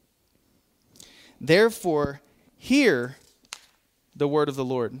 Therefore, hear the word of the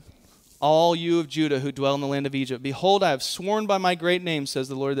Lord, all you of Judah who dwell in the land of Egypt. Behold, I have sworn by my great name, says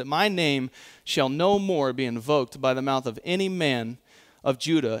the Lord, that my name shall no more be invoked by the mouth of any man of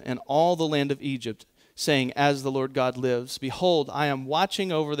Judah in all the land of Egypt, saying, as the Lord God lives, behold, I am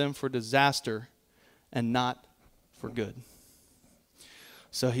watching over them for disaster and not for good.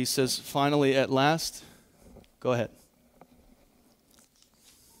 So he says, finally, at last, go ahead.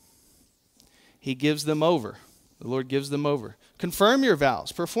 He gives them over. The Lord gives them over. Confirm your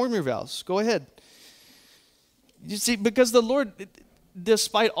vows. Perform your vows. Go ahead. You see, because the Lord,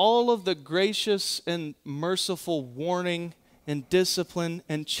 despite all of the gracious and merciful warning and discipline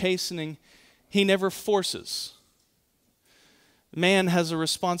and chastening, he never forces. Man has a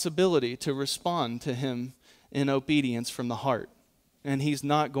responsibility to respond to him in obedience from the heart, and he's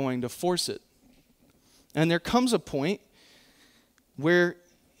not going to force it. And there comes a point where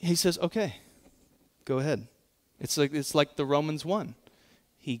he says, okay, go ahead. It's like the Romans 1.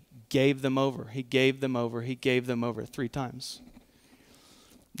 He gave them over. He gave them over. He gave them over 3 times.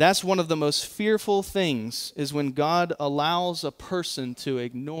 That's one of the most fearful things, is when God allows a person to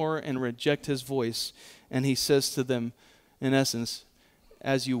ignore and reject his voice, and he says to them, in essence,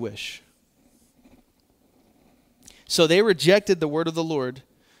 as you wish. So they rejected the word of the Lord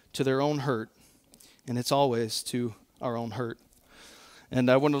to their own hurt, and it's always to our own hurt. And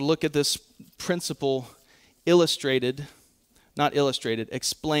I want to look at this principle explained.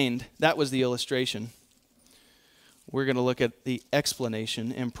 That was the illustration. We're going to look at the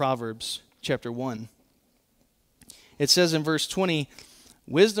explanation in Proverbs chapter 1. It says in verse 20,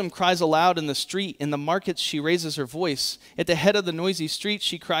 wisdom cries aloud in the street. In the markets she raises her voice. At the head of the noisy street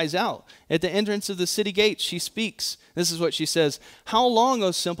she cries out. At the entrance of the city gates she speaks. This is what she says. How long,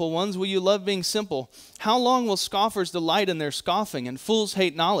 O simple ones, will you love being simple? How long will scoffers delight in their scoffing and fools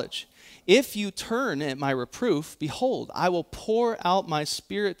hate knowledge? If you turn at my reproof, behold, I will pour out my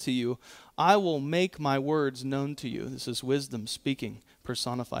spirit to you. I will make my words known to you. This is wisdom speaking,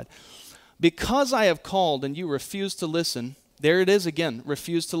 personified. Because I have called and you refuse to listen, there it is again,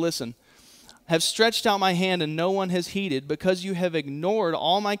 refuse to listen. Have stretched out my hand and no one has heeded, because you have ignored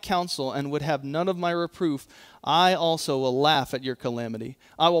all my counsel and would have none of my reproof. I also will laugh at your calamity.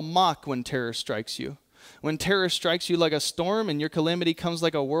 I will mock when terror strikes you. When terror strikes you like a storm and your calamity comes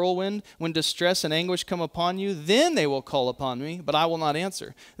like a whirlwind, when distress and anguish come upon you, then they will call upon me, but I will not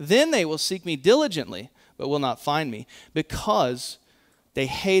answer. Then they will seek me diligently, but will not find me, because they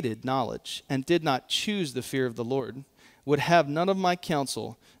hated knowledge and did not choose the fear of the Lord, would have none of my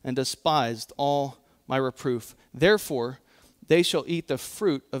counsel, and despised all my reproof. Therefore, they shall eat the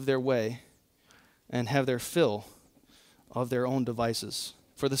fruit of their way, and have their fill of their own devices.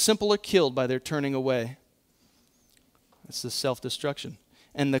 For the simple are killed by their turning away. It's the self-destruction.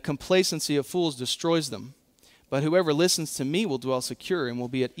 And the complacency of fools destroys them. But whoever listens to me will dwell secure and will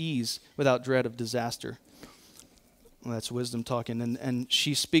be at ease without dread of disaster. Well, that's wisdom talking. And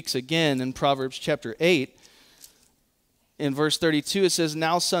she speaks again in Proverbs chapter 8. In verse 32, it says,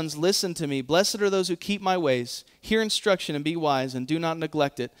 Now, sons, listen to me. Blessed are those who keep my ways. Hear instruction and be wise, and do not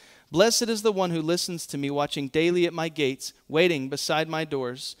neglect it. Blessed is the one who listens to me, watching daily at my gates, waiting beside my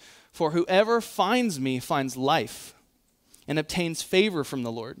doors. For whoever finds me finds life and obtains favor from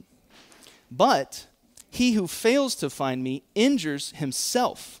the Lord. But he who fails to find me injures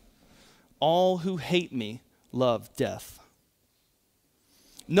himself. All who hate me love death.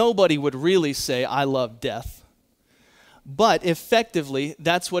 Nobody would really say, I love death. But effectively,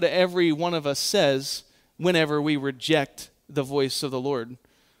 that's what every one of us says whenever we reject the voice of the Lord,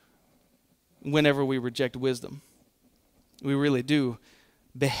 whenever we reject wisdom. We really do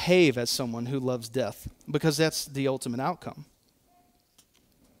behave as someone who loves death, because that's the ultimate outcome.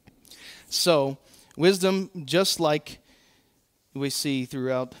 So, wisdom, just like we see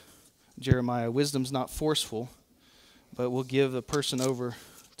throughout Jeremiah, wisdom's not forceful, but will give the person over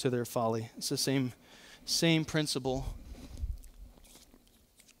to their folly. It's the same principle.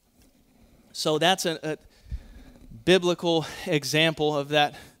 So that's a biblical example of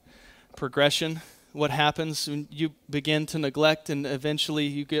that progression. What happens when you begin to neglect and eventually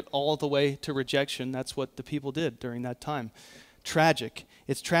you get all the way to rejection. That's what the people did during that time. Tragic.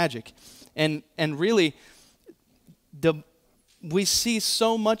 It's tragic. And really, we see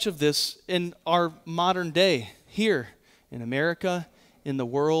so much of this in our modern day here in America, in the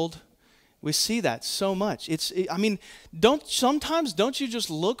world. We see that so much. Sometimes you just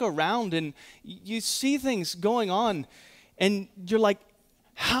look around and you see things going on and you're like,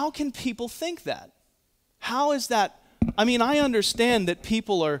 how can people think that? How is that? I understand that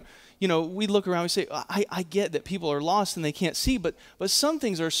people are, we look around and we say, I get that people are lost and they can't see, but some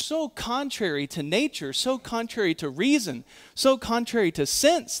things are so contrary to nature, so contrary to reason, so contrary to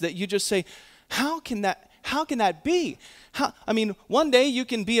sense that you just say, how can that be? One day you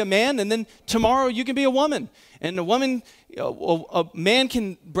can be a man and then tomorrow you can be a woman. And a man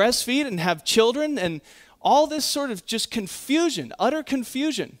can breastfeed and have children and all this sort of just confusion, utter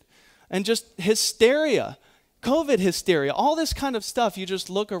confusion, and just hysteria, COVID hysteria, all this kind of stuff. You just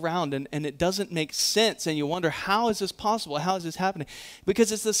look around and it doesn't make sense and you wonder, how is this possible? How is this happening?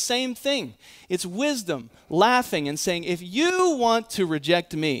 Because it's the same thing. It's wisdom laughing and saying, if you want to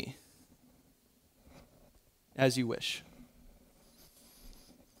reject me, as you wish.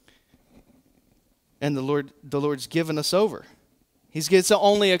 And the Lord's given us over. It's the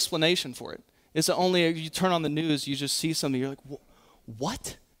only explanation for it. It's the only, you turn on the news, you just see something, you're like,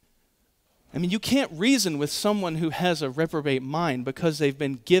 what? You can't reason with someone who has a reprobate mind because they've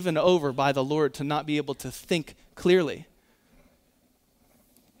been given over by the Lord to not be able to think clearly.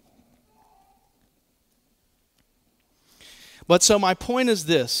 But so my point is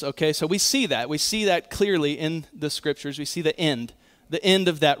this, okay? So we see that clearly in the scriptures. We see the end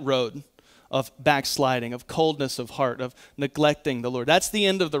of that road of backsliding, of coldness of heart, of neglecting the Lord. That's the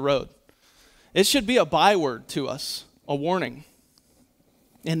end of the road. It should be a byword to us, a warning.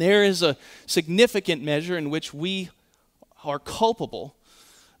 And there is a significant measure in which we are culpable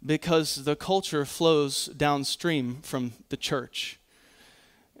because the culture flows downstream from the church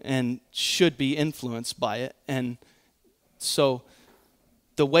and should be influenced by it. And so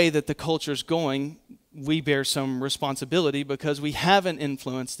the way that the culture is going, we bear some responsibility because we haven't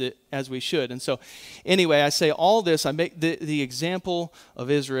influenced it as we should. And so anyway, I say all this, I make the example of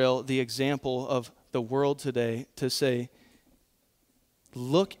Israel, the example of the world today, to say,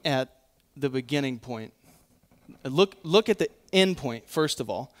 look at the beginning point. Look at the end point, first of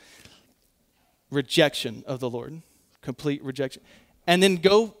all. Rejection of the Lord. Complete rejection. And then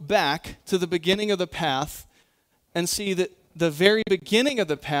go back to the beginning of the path and see that the very beginning of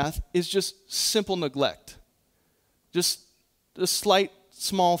the path is just simple neglect. Just a slight,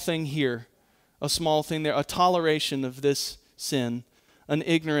 small thing here, a small thing there, a toleration of this sin, an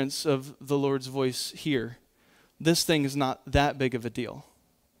ignorance of the Lord's voice here. This thing is not that big of a deal.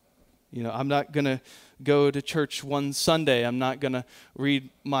 I'm not going to go to church one Sunday. I'm not going to read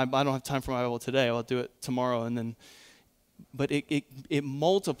I don't have time for my Bible today. I'll do it tomorrow. But it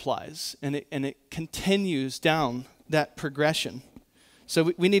multiplies and it continues down that progression.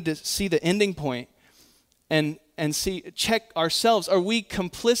 So we need to see the ending point and check ourselves. Are we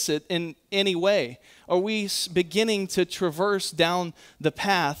complicit in any way? Are we beginning to traverse down the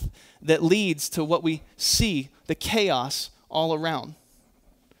path that leads to what we see, the chaos all around?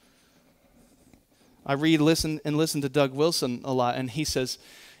 I listen to Doug Wilson a lot, and he says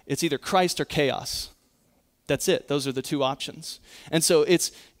it's either Christ or chaos. That's it. Those are the two options. And so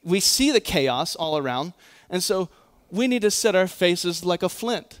we see the chaos all around, and so we need to set our faces like a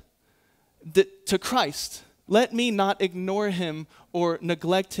flint to Christ. Let me not ignore him or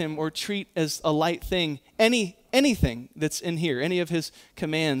neglect him or treat as a light thing anything that's in here, any of his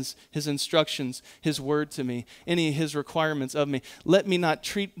commands, his instructions, his word to me, any of his requirements of me. Let me not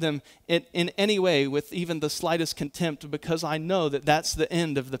treat them in any way with even the slightest contempt, because I know that that's the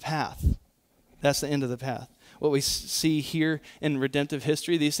end of the path. That's the end of the path. What we see here in redemptive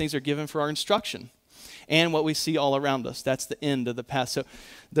history, these things are given for our instruction. And what we see all around us, that's the end of the path. So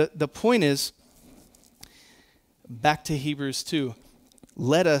the point is, back to Hebrews 2,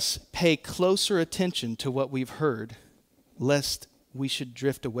 let us pay closer attention to what we've heard, lest we should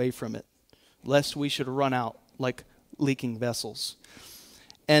drift away from it, lest we should run out like leaking vessels.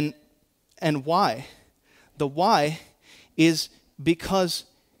 And why? The why is because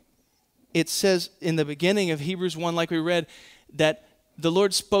it says in the beginning of Hebrews 1, like we read, that the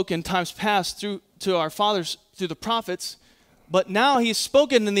Lord spoke in times past to our fathers through the prophets, but now he's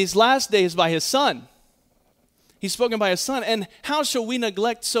spoken in these last days by his Son. He's spoken by his Son. And how shall we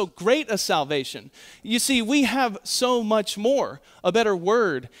neglect so great a salvation? You see, we have so much more, a better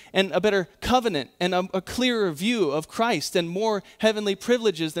word and a better covenant and a clearer view of Christ and more heavenly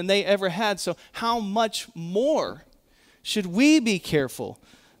privileges than they ever had. So how much more should we be careful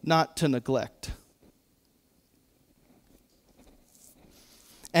not to neglect?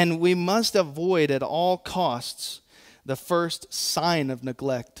 And we must avoid at all costs the first sign of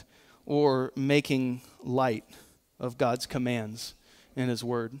neglect or making light of God's commands in his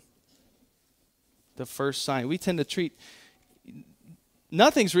word. The first sign. We tend to treat,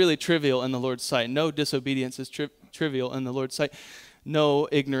 nothing's really trivial in the Lord's sight. No disobedience is trivial in the Lord's sight. No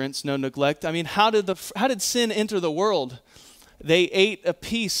ignorance, no neglect. I mean, how did sin enter the world? They ate a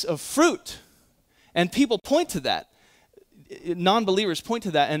piece of fruit, and people point to that. Non-believers point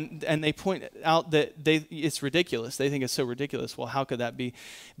to that, and they point out that it's ridiculous. They think it's so ridiculous. Well, how could that be?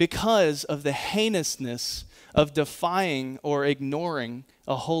 Because of the heinousness of defying or ignoring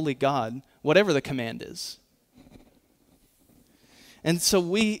a holy God, whatever the command is. And so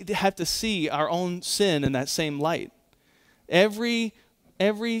we have to see our own sin in that same light. Every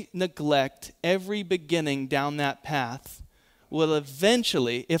neglect, every beginning down that path will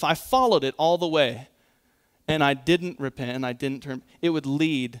eventually, if I followed it all the way, and I didn't repent, and I didn't turn, it would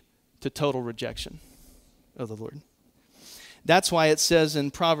lead to total rejection of the Lord. That's why it says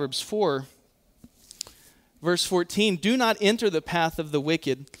in Proverbs 4, verse 14, do not enter the path of the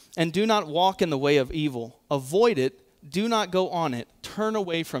wicked, and do not walk in the way of evil. Avoid it, do not go on it, turn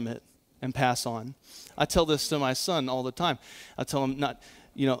away from it, and pass on. I tell this to my son all the time. I tell him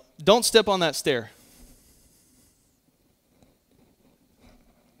don't step on that stair.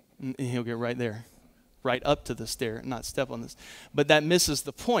 And he'll get right there. Right up to the stair, not step on this. But that misses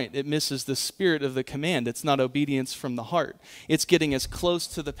the point. It misses the spirit of the command. It's not obedience from the heart. It's getting as close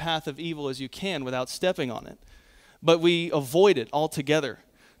to the path of evil as you can without stepping on it. But we avoid it altogether.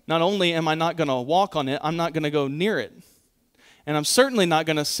 Not only am I not going to walk on it, I'm not going to go near it. And I'm certainly not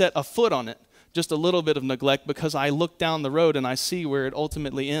going to set a foot on it. Just a little bit of neglect, because I look down the road and I see where it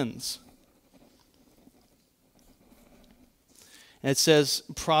ultimately ends. And it says,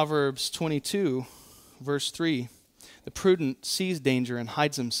 Proverbs 22, verse 3, the prudent sees danger and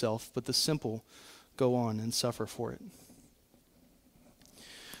hides himself, but the simple go on and suffer for it.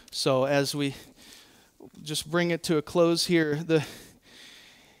 So as we just bring it to a close here,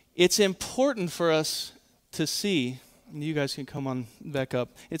 it's important for us to see, and you guys can come on back up,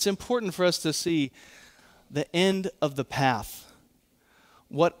 it's important for us to see the end of the path.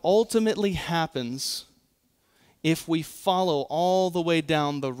 What ultimately happens if we follow all the way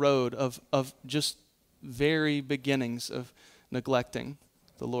down the road of just very beginnings of neglecting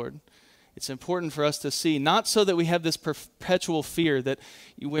the Lord. It's important for us to see, not so that we have this perpetual fear that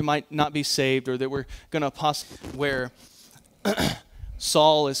we might not be saved, or that we're going to where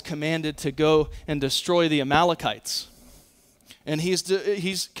Saul is commanded to go and destroy the Amalekites. And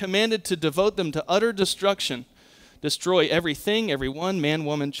he's commanded to devote them to utter destruction, destroy everything, everyone, man,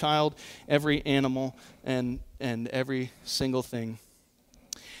 woman, child, every animal, and every single thing.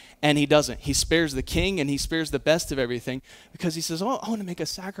 And he doesn't. He spares the king, and he spares the best of everything, because he says, I want to make a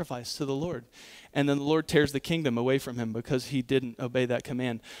sacrifice to the Lord. And then the Lord tears the kingdom away from him because he didn't obey that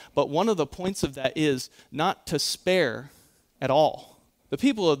command. But one of the points of that is not to spare at all. The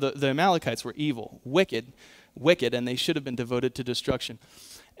people of the Amalekites were evil, wicked, and they should have been devoted to destruction.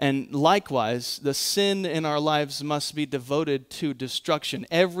 And likewise, the sin in our lives must be devoted to destruction.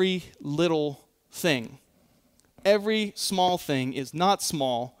 Every little thing. Every small thing is not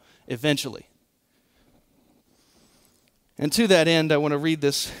small eventually. And to that end, I want to read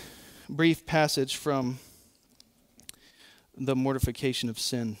this brief passage from The Mortification of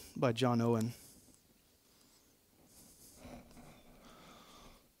Sin by John Owen.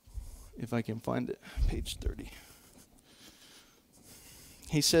 If I can find it, page 30.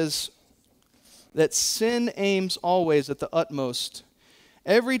 He says that sin aims always at the utmost.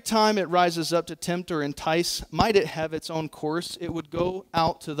 Every time it rises up to tempt or entice, might it have its own course, it would go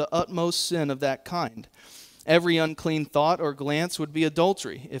out to the utmost sin of that kind. Every unclean thought or glance would be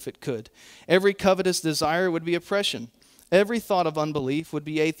adultery, if it could. Every covetous desire would be oppression. Every thought of unbelief would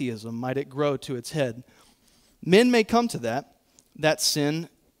be atheism, might it grow to its head. Men may come to that sin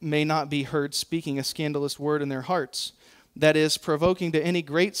may not be heard speaking a scandalous word in their hearts, that is, provoking to any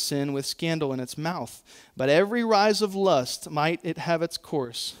great sin with scandal in its mouth. But every rise of lust, might it have its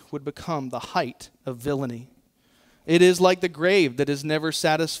course, would become the height of villainy. It is like the grave that is never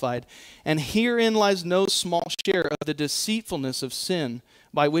satisfied, and herein lies no small share of the deceitfulness of sin,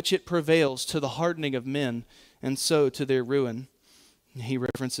 by which it prevails to the hardening of men, and so to their ruin. He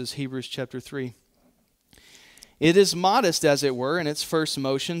references Hebrews chapter 3. It is modest, as it were, in its first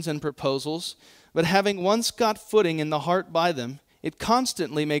motions and proposals, but having once got footing in the heart by them, it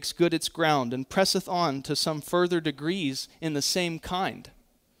constantly makes good its ground, and presseth on to some further degrees in the same kind.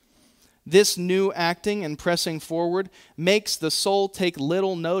 This new acting and pressing forward makes the soul take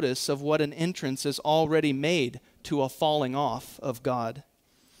little notice of what an entrance is already made to a falling off of God.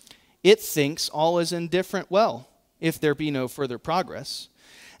 It thinks all is indifferent well, if there be no further progress.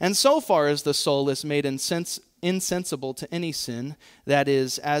 And so far as the soul is made insensible to any sin, that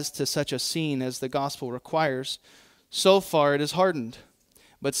is, as to such a sin as the gospel requires, so far it is hardened.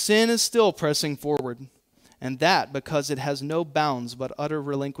 But sin is still pressing forward, and that because it has no bounds but utter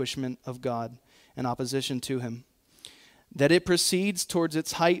relinquishment of God and opposition to him. That it proceeds towards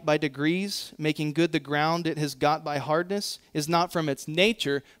its height by degrees, making good the ground it has got by hardness, is not from its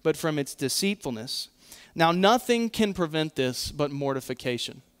nature, but from its deceitfulness. Now nothing can prevent this but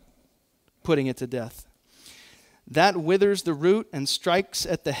mortification, putting it to death. That withers the root and strikes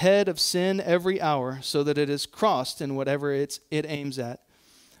at the head of sin every hour, so that it is crossed in whatever it aims at.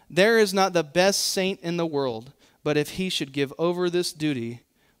 There is not the best saint in the world, but if he should give over this duty,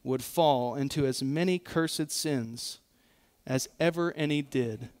 would fall into as many cursed sins as ever any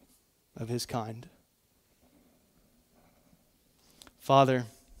did of his kind. Father,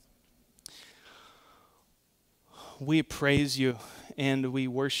 we praise you and we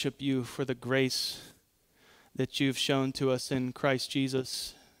worship you for the grace that you've shown to us in Christ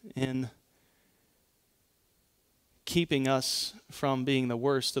Jesus in keeping us from being the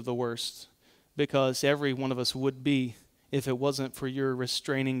worst of the worst, because every one of us would be if it wasn't for your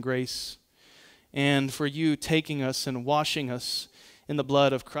restraining grace and for you taking us and washing us in the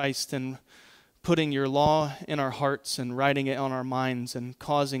blood of Christ and putting your law in our hearts and writing it on our minds and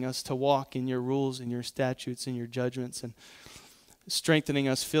causing us to walk in your rules and your statutes and your judgments and strengthening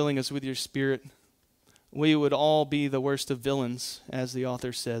us, filling us with your Spirit. We would all be the worst of villains, as the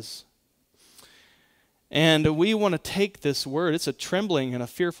author says. And we want to take this word. It's a trembling and a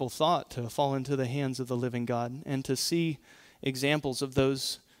fearful thought to fall into the hands of the living God and to see examples of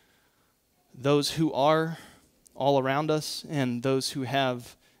those who are all around us and those who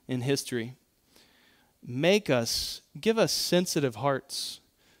have in history. Give us sensitive hearts,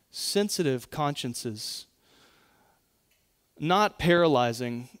 sensitive consciences, not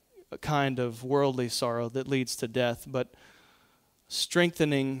paralyzing a kind of worldly sorrow that leads to death, but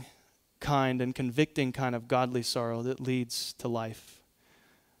strengthening kind and convicting kind of godly sorrow that leads to life.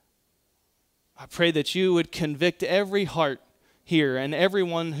 I pray that you would convict every heart here and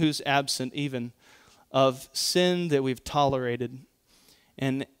everyone who's absent even of sin that we've tolerated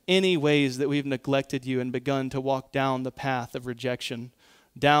and any ways that we've neglected you and begun to walk down the path of rejection,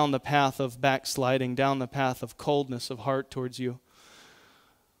 down the path of backsliding, down the path of coldness of heart towards you.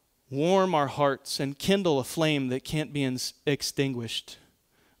 Warm our hearts and kindle a flame that can't be extinguished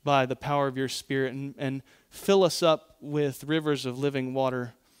by the power of your Spirit, and fill us up with rivers of living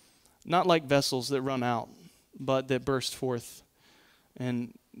water, not like vessels that run out, but that burst forth.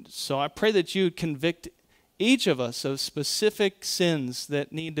 And so I pray that you convict each of us of specific sins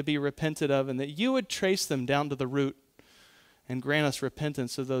that need to be repented of, and that you would trace them down to the root and grant us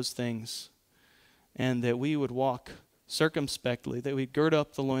repentance of those things, and that we would walk circumspectly, that we gird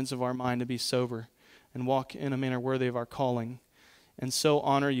up the loins of our mind to be sober and walk in a manner worthy of our calling, and so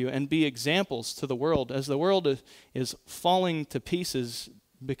honor you and be examples to the world as the world is falling to pieces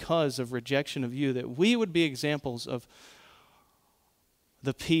because of rejection of you, that we would be examples of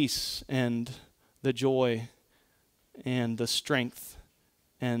the peace and the joy and the strength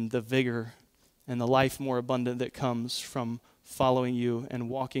and the vigor and the life more abundant that comes from following you and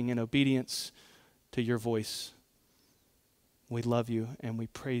walking in obedience to your voice. We love you and we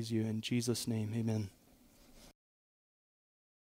praise you in Jesus' name. Amen.